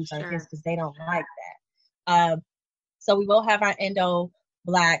want to do certain things because they don't like that. So we will have our Endo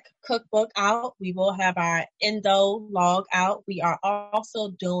Black cookbook out. We will have our Endo log out. We are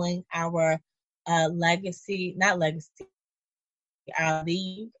also doing our legacy. Our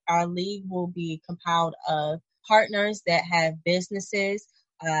league will be compiled of partners that have businesses.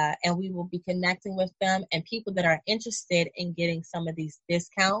 And we will be connecting with them and people that are interested in getting some of these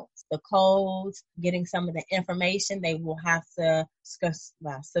discounts, the codes, getting some of the information. They will have to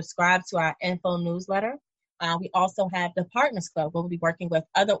subscribe to our info newsletter. We also have the Partners Club, where we'll be working with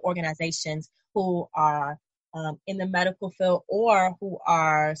other organizations who are in the medical field or who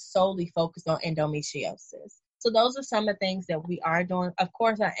are solely focused on endometriosis. So those are some of the things that we are doing. Of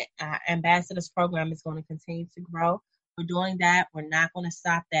course, our ambassadors program is going to continue to grow. We're doing that. We're not going to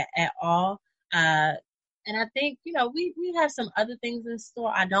stop that at all. And I think, we have some other things in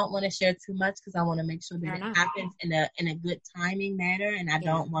store. I don't want to share too much because I want to make sure that it happens in a good timing manner. And I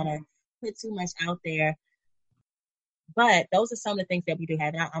don't want to put too much out there. But those are some of the things that we do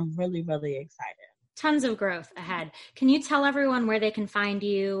have. And I'm really, really excited. Tons of growth ahead. Can you tell everyone where they can find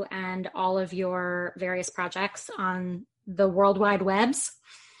you and all of your various projects on the World Wide Webs?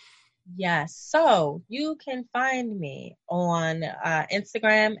 Yes. So you can find me on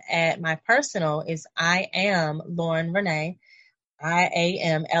Instagram at my personal is I am Lauren Renee,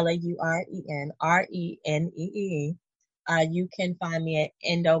 IAMLAUREN You can find me at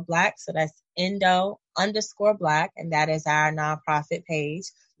ENDO Black. So that's ENDO_Black. And that is our nonprofit page.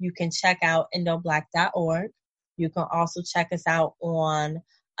 You can check out endoblack.org. You can also check us out on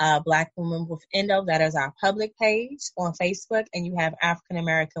Black Women with Endo. That is our public page on Facebook. And you have African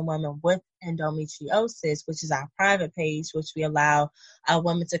American Women with Endometriosis, which is our private page, which we allow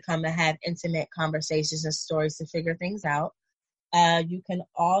women to come and have intimate conversations and stories to figure things out. You can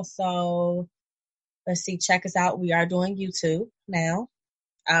also, check us out. We are doing YouTube now.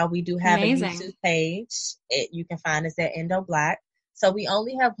 We do have a YouTube page. You can find us at Endo Black. So we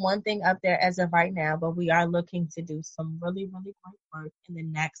only have one thing up there as of right now, but we are looking to do some really, really great work in the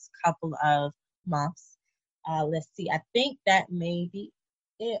next couple of months. Let's see. I think that may be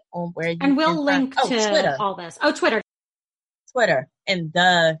it on where you and we'll link to Twitter. All this. Oh, Twitter. And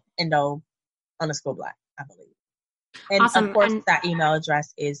the Endo_Black, I believe. And awesome. Of course, that email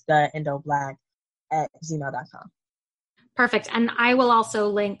address is theendoblack@gmail.com. Perfect. And I will also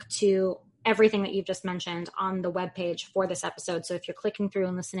link to everything that you've just mentioned on the webpage for this episode. So if you're clicking through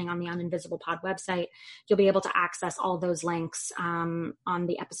and listening on the Uninvisible Pod website, you'll be able to access all those links on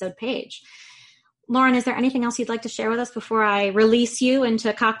the episode page. Lauren, is there anything else you'd like to share with us before I release you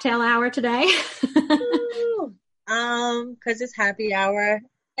into cocktail hour today? Because it's happy hour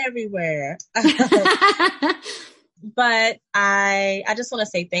everywhere. But I just want to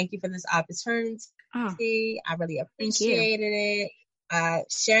say thank you for this opportunity. I really appreciated it.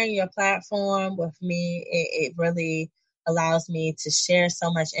 Sharing your platform with me, it really allows me to share so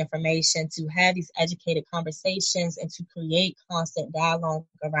much information, to have these educated conversations, and to create constant dialogue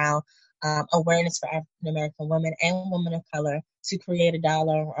around awareness for African American women and women of color, to create a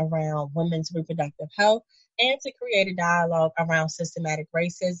dialogue around women's reproductive health, and to create a dialogue around systematic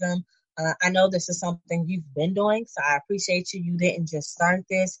racism. I know this is something you've been doing, so I appreciate you. You didn't just start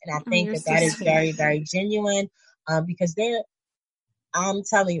this, and I think that is very, very genuine because I'm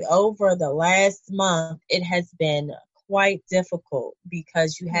telling you, over the last month, it has been quite difficult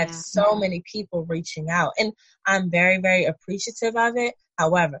because you have so many people reaching out, and I'm very, very appreciative of it.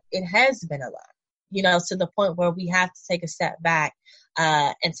 However, it has been a lot, to the point where we have to take a step back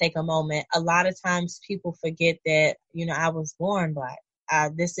and take a moment. A lot of times people forget that, I was born Black.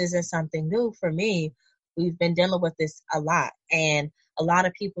 This isn't something new for me. We've been dealing with this a lot. And a lot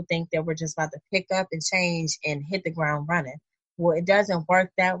of people think that we're just about to pick up and change and hit the ground running. Well, it doesn't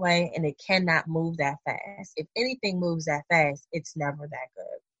work that way, and it cannot move that fast. If anything moves that fast, it's never that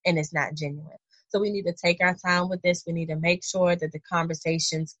good, and it's not genuine. So we need to take our time with this. We need to make sure that the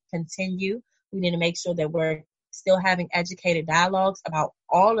conversations continue. We need to make sure that we're still having educated dialogues about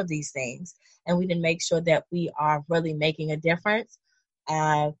all of these things. And we need to make sure that we are really making a difference.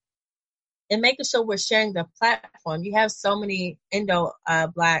 And making sure we're sharing the platform. You have so many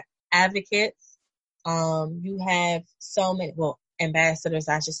Black advocates. You have so many, ambassadors,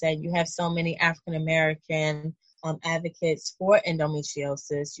 I should say. You have so many African American advocates for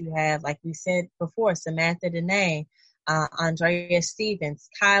endometriosis. You have, like we said before, Samantha Dene, Andrea Stevens,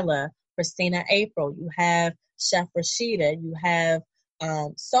 Kyla, Christina April. You have Chef Rashida. You have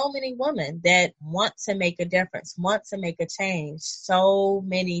so many women that want to make a difference, want to make a change. So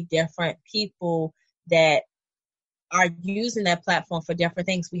many different people that are using that platform for different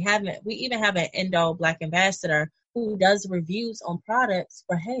things. We even have an Endo Black ambassador who does reviews on products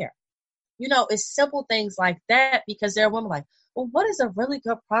for hair. It's simple things like that, because there are women like, well, what is a really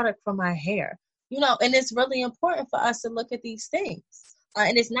good product for my hair? And it's really important for us to look at these things.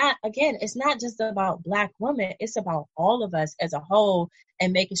 And it's not just about Black women. It's about all of us as a whole,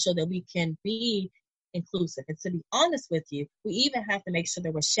 and making sure that we can be inclusive. And to be honest with you, we even have to make sure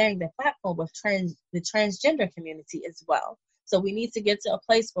that we're sharing the platform with the transgender community as well. So we need to get to a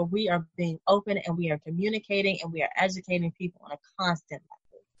place where we are being open, and we are communicating, and we are educating people on a constant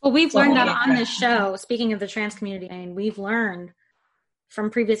level. Well, we've learned that on this show, speaking of the trans community, and we've learned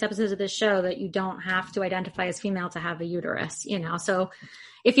from previous episodes of this show that you don't have to identify as female to have a uterus, So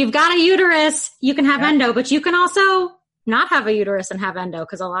if you've got a uterus, you can have endo, but you can also not have a uterus and have endo,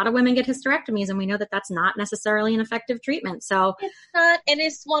 because a lot of women get hysterectomies and we know that that's not necessarily an effective treatment. So it's not, and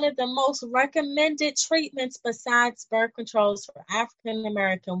it's one of the most recommended treatments besides birth controls for African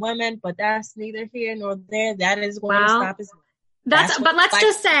American women, but that's neither here nor there. That is going to stop us. But let's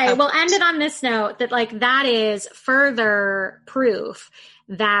just say, we'll end it on this note that like that is further proof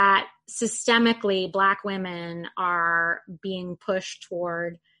that systemically Black women are being pushed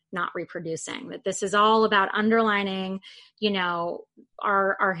toward not reproducing, that this is all about underlining, you know,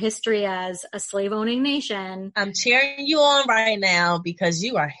 our history as a slave owning nation. I'm cheering you on right now because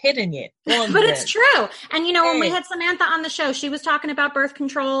you are hitting it. But it's true. And you know, when we had Samantha on the show, she was talking about birth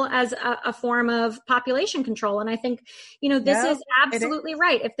control as a form of population control. And I think, you know, this is absolutely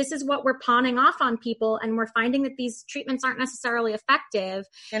right. If this is what we're pawning off on people and we're finding that these treatments aren't necessarily effective,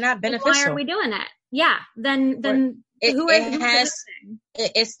 they're not beneficial. Why are we doing it? Yeah. Then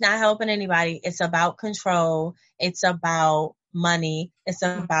it's not helping anybody. It's about control. It's about money. It's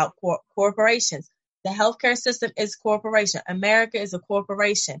about corporations. The healthcare system is corporation. America is a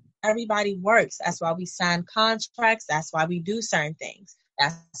corporation. Everybody works. That's why we sign contracts. That's why we do certain things.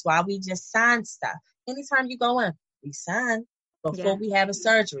 That's why we just sign stuff. Anytime you go in, we sign before we have a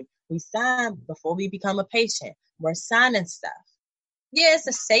surgery. We sign before we become a patient. We're signing stuff. Yeah, it's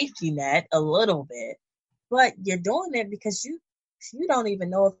a safety net a little bit, but you're doing it because you don't even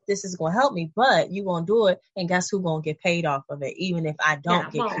know if this is going to help me, but you're going to do it, and guess who's going to get paid off of it, even if I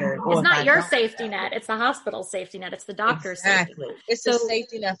don't get cured. It's not your safety net. It's the hospital's safety net. It's the doctor's safety net. It's a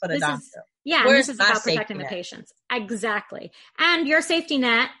safety net for the doctor. And this is about protecting the patients. Exactly. And your safety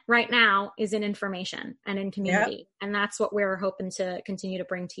net right now is in information and in community, and that's what we're hoping to continue to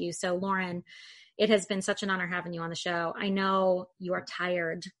bring to you. So, Lauren, it has been such an honor having you on the show. I know you are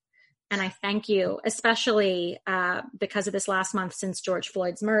tired, and I thank you, especially because of this last month since George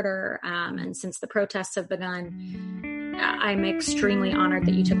Floyd's murder and since the protests have begun. I'm extremely honored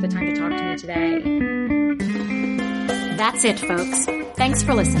that you took the time to talk to me today. That's it, folks. Thanks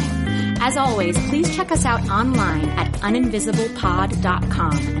for listening. As always, please check us out online at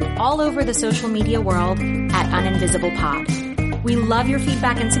uninvisiblepod.com and all over the social media world at uninvisiblepod. We love your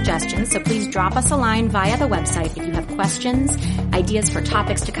feedback and suggestions, so please drop us a line via the website if you have questions, ideas for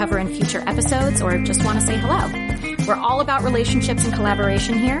topics to cover in future episodes, or just want to say hello. We're all about relationships and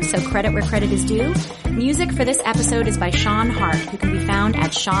collaboration here, so credit where credit is due. Music for this episode is by Sean Hart, who can be found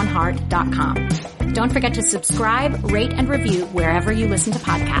at seanhart.com. Don't forget to subscribe, rate, and review wherever you listen to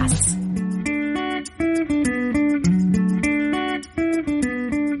podcasts.